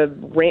in such a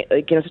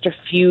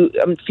few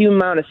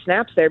amount of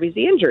snaps there because of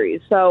the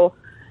injuries. So,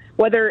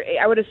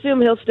 I would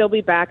assume he'll still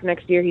be back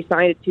next year. He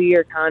signed a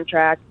 2-year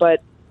contract,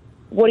 but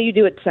what do you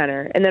do at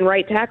center? And then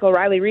right tackle,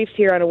 Riley Reif's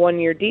here on a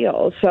 1-year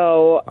deal.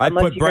 So I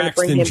put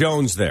Braxton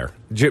Jones there.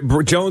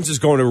 Jones is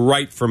going to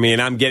right for me,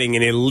 and I'm getting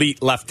an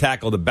elite left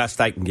tackle, the best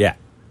I can get.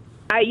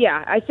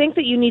 I think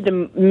that you need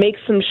to make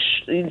some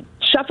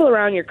shuffle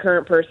around your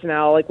current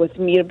personnel, like with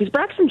me, because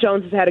Braxton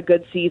Jones has had a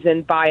good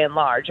season by and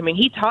large. I mean,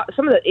 he taught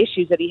some of the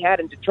issues that he had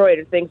in Detroit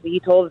are things that he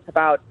told us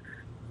about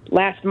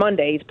last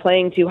Monday. He's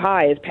playing too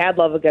high. His pad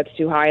level gets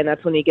too high, and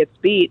that's when he gets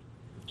beat.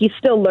 He's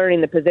still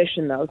learning the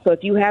position, though. So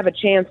if you have a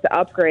chance to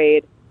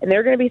upgrade, and there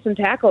are going to be some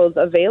tackles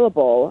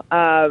available,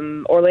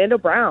 Orlando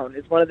Brown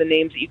is one of the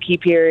names that you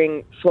keep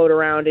hearing float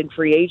around in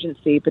free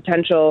agency,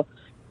 potential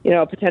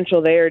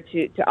there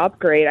to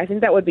upgrade. I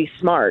think that would be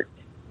smart.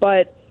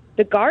 But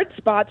the guard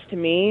spots, to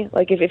me,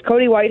 like if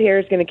Cody Whitehair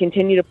is going to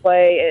continue to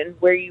play and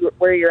where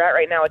you're at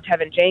right now with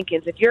Tevin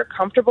Jenkins, if you're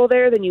comfortable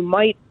there, then you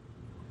might.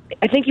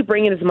 I think you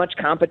bring in as much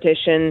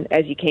competition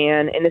as you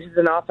can, and this is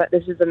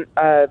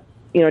a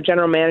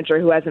general manager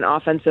who has an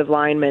offensive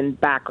lineman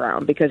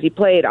background because he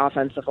played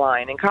offensive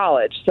line in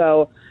college.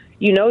 So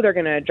they're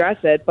going to address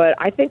it, but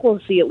I think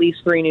we'll see at least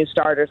 3 new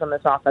starters on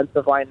this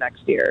offensive line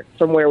next year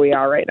from where we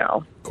are right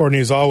now. Courtney,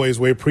 as always,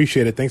 we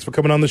appreciate it. Thanks for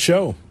coming on the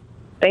show.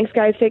 Thanks,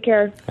 guys. Take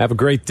care. Have a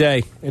great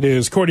day. It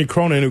is Courtney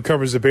Cronin, who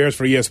covers the Bears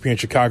for ESPN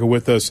Chicago,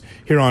 with us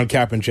here on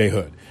Cap and J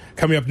Hood.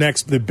 Coming up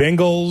next, the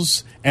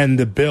Bengals and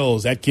the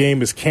Bills. That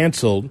game is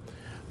canceled,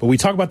 but we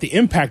talk about the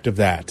impact of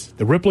that,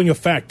 the rippling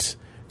effect.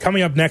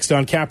 Coming up next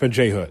on Cap and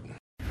J Hood.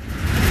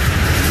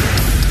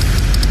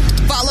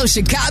 Follow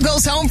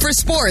Chicago's Home for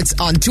Sports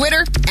on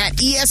Twitter at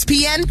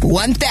ESPN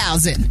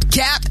 1000.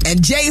 Cap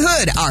and J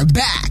Hood are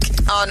back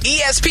on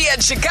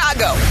ESPN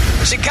Chicago,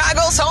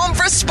 Chicago's Home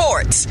for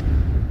Sports.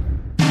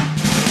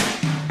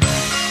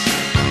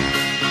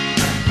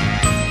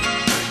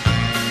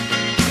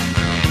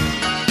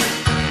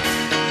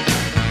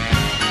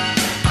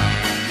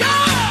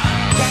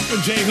 Cap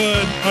and J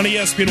Hood on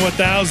ESPN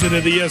 1000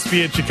 and the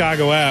ESPN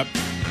Chicago app.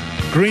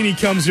 Greeny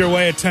comes your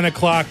way at 10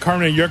 o'clock.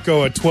 Carmen and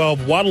Yurko at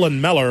 12. Waddle and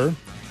Miller.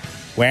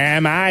 Where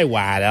am I,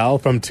 Waddle?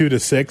 From 2 to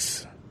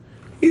 6.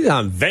 He's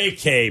on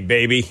vacay,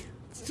 baby.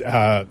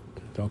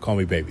 Don't call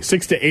me baby.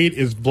 6 to 8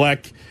 is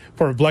Bleck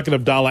for Bleck and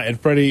Abdallah,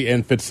 and Freddie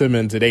and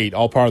Fitzsimmons at 8.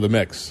 All part of the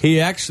mix.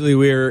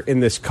 We're in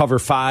this Cover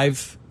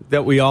 5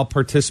 that we all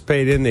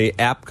participate in. The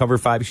app Cover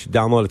 5, you should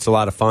download. It's a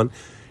lot of fun.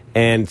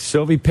 And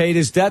Sylvie paid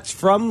his debts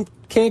from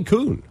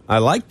Cancun. I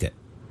liked it.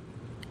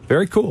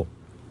 Very cool.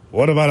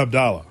 What about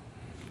Abdallah?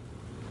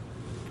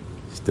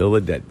 Still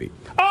a deadbeat.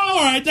 All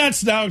right,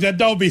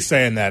 don't be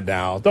saying that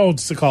now. Don't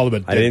call him a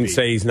deadbeat. I didn't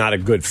say he's not a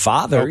good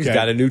father. Okay. He's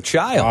got a new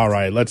child. All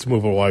right, let's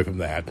move away from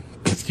that.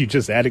 You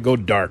just had to go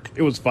dark.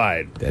 It was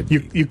fine.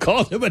 You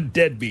called him a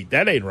deadbeat.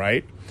 That ain't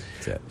right.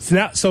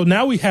 So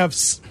now we have,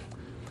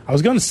 I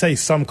was going to say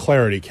some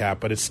clarity, Cap,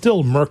 but it's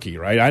still murky,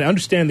 right? I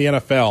understand the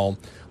NFL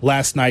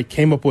last night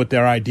came up with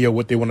their idea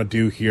what they want to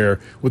do here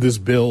with this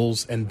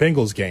Bills and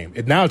Bengals game.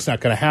 Now it's not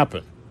going to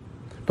happen.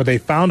 But they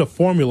found a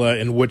formula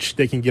in which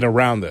they can get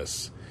around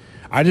this.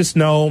 I just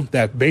know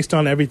that based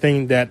on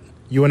everything that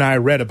you and I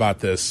read about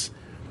this,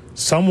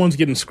 someone's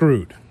getting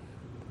screwed.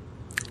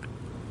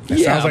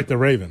 It sounds like the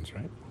Ravens,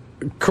 right?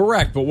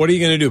 Correct, but what are you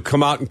going to do?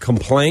 Come out and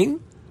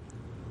complain?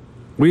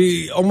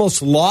 We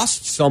almost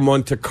lost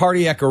someone to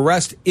cardiac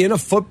arrest in a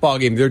football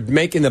game. They're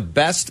making the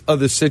best of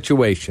the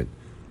situation,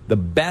 the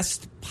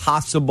best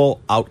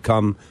possible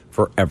outcome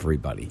for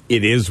everybody.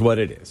 It is what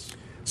it is.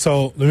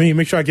 So let me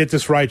make sure I get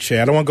this right, Shay.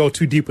 I don't want to go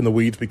too deep in the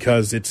weeds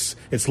because it's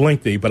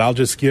lengthy, but I'll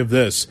just give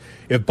this.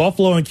 If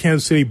Buffalo and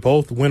Kansas City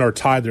both win or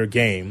tie their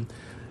game,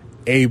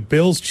 a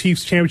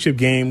Bills-Chiefs championship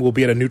game will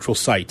be at a neutral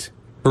site.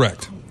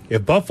 Correct.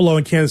 If Buffalo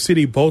and Kansas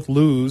City both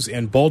lose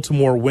and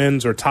Baltimore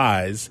wins or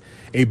ties,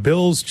 a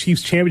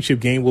Bills-Chiefs championship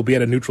game will be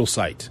at a neutral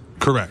site.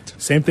 Correct.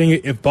 Same thing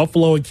if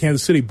Buffalo and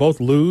Kansas City both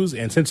lose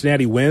and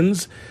Cincinnati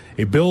wins,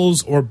 a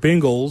Bills or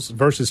Bengals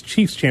versus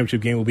Chiefs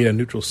championship game will be at a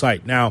neutral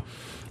site. Now,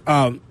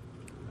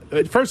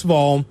 first of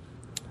all,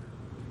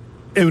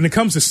 when it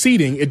comes to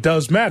seeding, it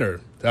does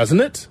matter,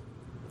 doesn't it?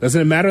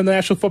 Doesn't it matter in the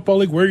National Football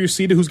League where you're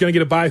seeded, who's going to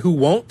get a bye, who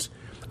won't?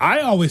 I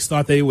always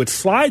thought they would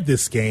slide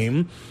this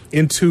game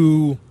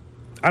into,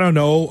 I don't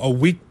know, a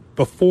week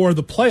before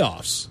the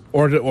playoffs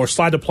or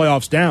slide the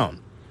playoffs down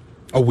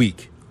a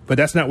week. But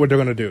that's not what they're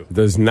going to do.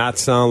 Does not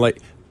sound like.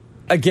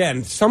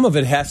 Again, some of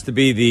it has to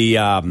be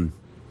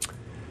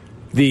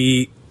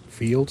the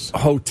fields,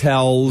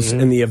 hotels,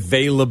 and the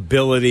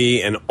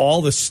availability and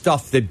all the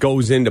stuff that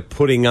goes into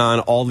putting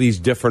on all these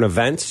different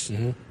events.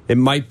 It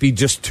might be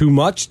just too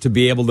much to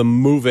be able to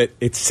move it.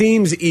 It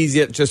seems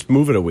easy to just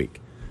move it a week.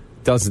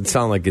 Doesn't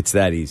sound like it's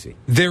that easy.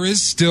 There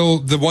is still,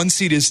 the 1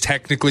 seed is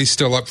technically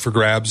still up for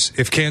grabs.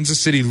 If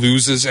Kansas City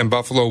loses and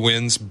Buffalo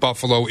wins,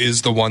 Buffalo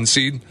is the 1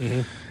 seed.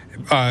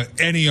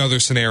 Any other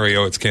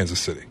scenario, it's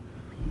Kansas City.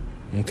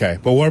 Okay,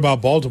 but what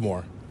about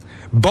Baltimore?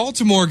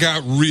 Baltimore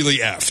got really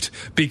effed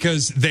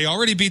because they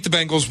already beat the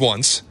Bengals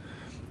once.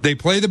 They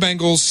play the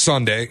Bengals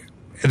Sunday.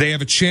 They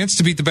have a chance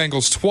to beat the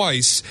Bengals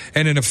twice,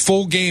 and in a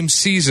full game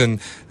season,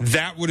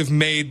 that would have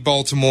made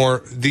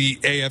Baltimore the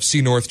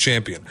AFC North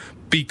champion.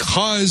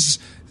 Because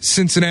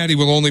Cincinnati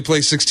will only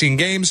play 16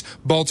 games,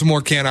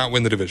 Baltimore cannot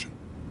win the division.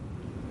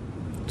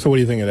 So what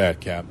do you think of that,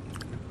 Cap?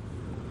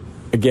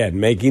 Again,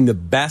 making the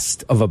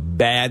best of a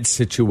bad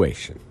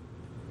situation.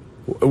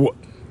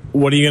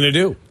 What are you going to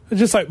do? It's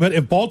just like, but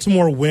if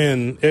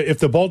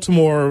the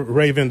Baltimore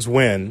Ravens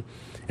win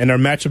and their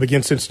matchup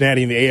against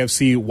Cincinnati in the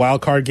AFC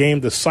wildcard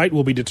game, the site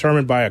will be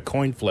determined by a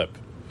coin flip.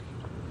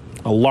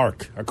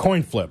 A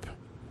coin flip.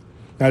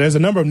 Now, there's a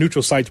number of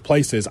neutral sites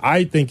places.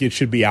 I think it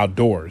should be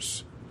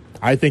outdoors.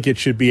 I think it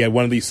should be at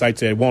one of these sites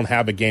that won't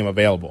have a game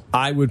available.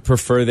 I would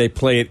prefer they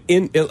play it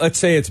in, let's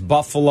say it's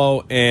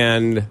Buffalo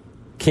and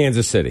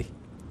Kansas City.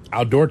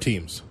 Outdoor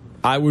teams.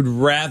 I would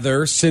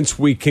rather, since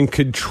we can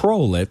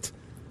control it,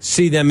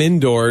 see them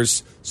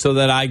indoors so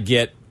that I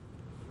get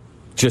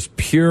just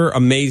pure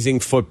amazing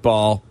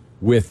football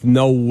with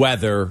no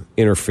weather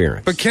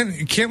interference. But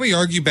can't we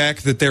argue back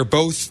that they're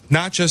both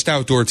not just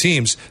outdoor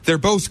teams, they're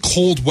both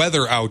cold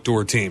weather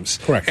outdoor teams.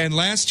 Correct. And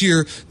last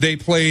year they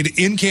played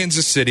in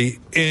Kansas City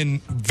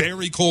in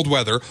very cold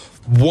weather,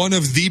 one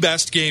of the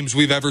best games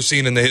we've ever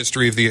seen in the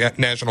history of the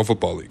National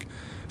Football League.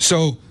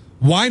 So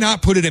why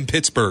not put it in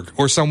Pittsburgh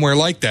or somewhere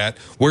like that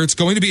where it's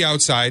going to be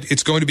outside,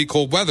 it's going to be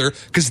cold weather,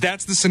 because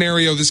that's the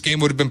scenario this game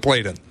would have been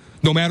played in.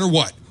 No matter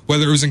what.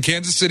 Whether it was in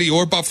Kansas City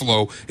or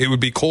Buffalo, it would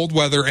be cold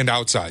weather and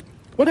outside.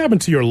 What happened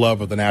to your love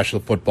of the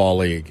National Football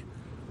League?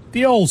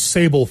 The old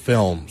Sable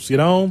films, you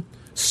know?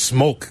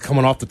 Smoke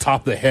coming off the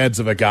top of the heads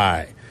of a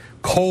guy.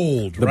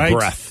 Cold, right?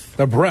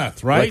 The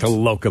breath, right? Like a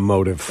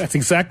locomotive. That's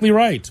exactly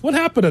right. What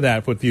happened to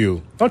that with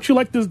you? Don't you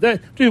like this? Do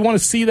you want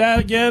to see that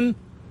again?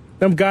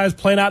 Them guys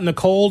playing out in the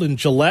cold in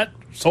Gillette,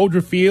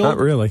 Soldier Field? Not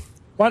really.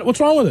 What's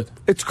wrong with it?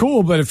 It's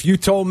cool, but if you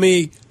told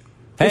me,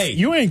 hey,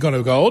 you ain't going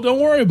to go, don't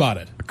worry about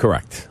it.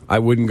 Correct. I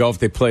wouldn't go if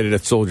they played it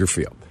at Soldier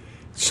Field.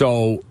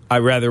 So I'd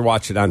rather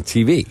watch it on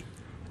TV.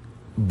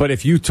 But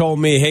if you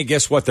told me, hey,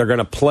 guess what? They're going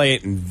to play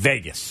it in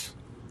Vegas.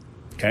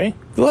 Okay.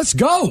 Let's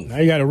go. Now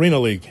you got Arena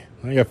League.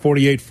 Now you got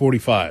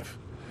 48-45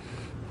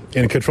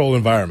 in a controlled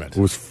environment.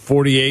 It was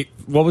 48.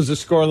 What was the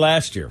score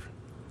last year?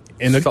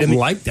 Something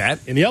like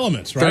that. In the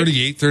elements, right?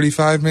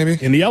 38-35 maybe?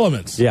 In the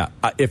elements. Yeah.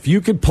 If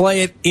you could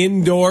play it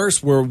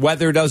indoors where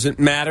weather doesn't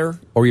matter,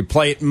 or you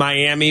play it in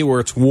Miami where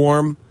it's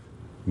warm,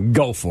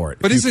 go for it.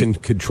 But you can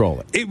control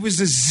it. It was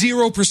a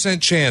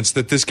 0% chance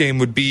that this game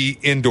would be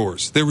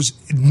indoors. There was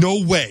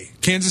no way.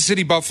 Kansas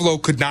City, Buffalo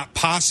could not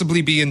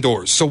possibly be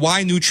indoors. So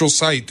why neutral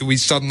site do we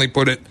suddenly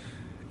put it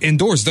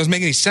indoors? It doesn't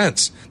make any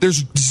sense.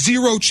 There's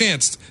 0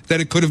 chance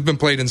that it could have been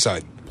played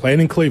inside.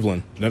 Playing in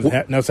Cleveland.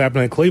 That's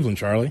happening in Cleveland,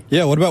 Charlie.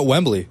 Yeah, what about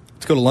Wembley?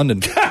 Let's go to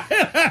London.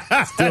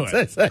 Let's do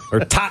it.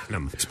 Or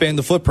Tottenham. Expand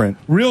the footprint.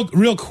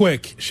 Real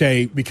quick,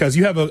 Shay, because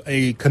you have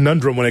a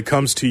conundrum when it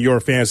comes to your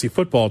fantasy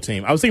football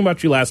team. I was thinking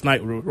about you last night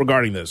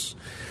regarding this.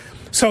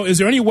 So is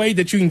there any way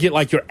that you can get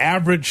like your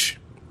average,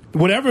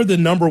 whatever the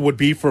number would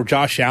be for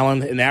Josh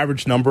Allen, an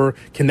average number,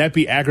 can that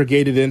be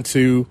aggregated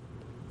into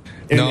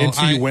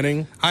you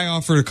winning? I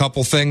offered a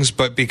couple things,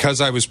 but because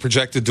I was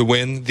projected to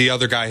win, the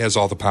other guy has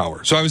all the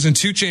power. So I was in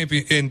two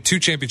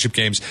championship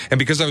games, and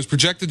because I was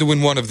projected to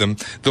win one of them,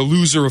 the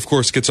loser, of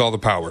course, gets all the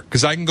power.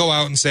 Because I can go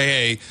out and say,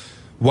 hey,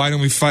 Why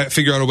don't we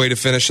figure out a way to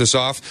finish this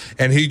off?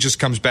 And he just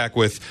comes back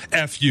with,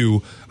 F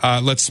you,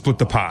 let's split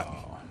the pot.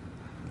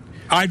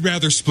 I'd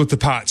rather split the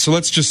pot, so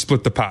let's just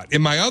split the pot.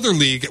 In my other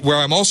league, where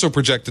I'm also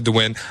projected to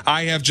win,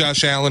 I have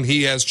Josh Allen,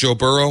 he has Joe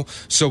Burrow.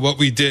 So what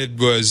we did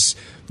was,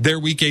 their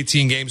Week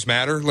 18 games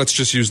matter. Let's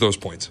just use those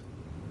points.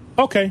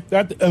 Okay,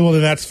 then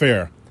that's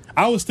fair.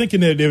 I was thinking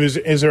that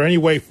is there any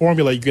way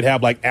formula you could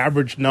have like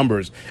average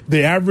numbers?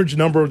 The average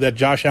number that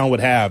Josh Allen would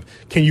have,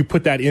 can you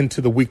put that into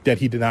the week that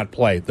he did not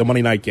play, the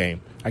Monday night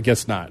game? I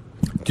guess not.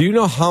 Do you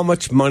know how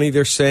much money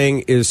they're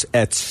saying is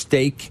at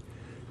stake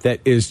that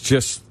is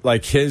just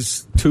like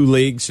his 2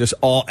 leagues, just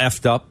all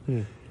effed up?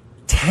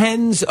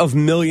 Tens of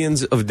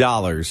millions of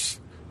dollars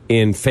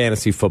in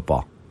fantasy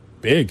football.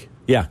 Big.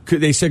 Yeah,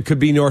 they said could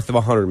be north of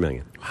 $100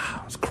 million.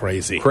 Wow, it's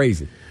crazy.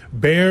 Crazy.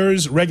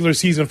 Bears regular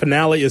season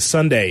finale is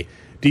Sunday.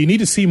 Do you need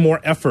to see more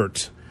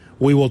effort?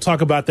 We will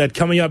talk about that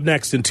coming up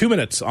next in 2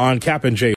 minutes on Cap and J.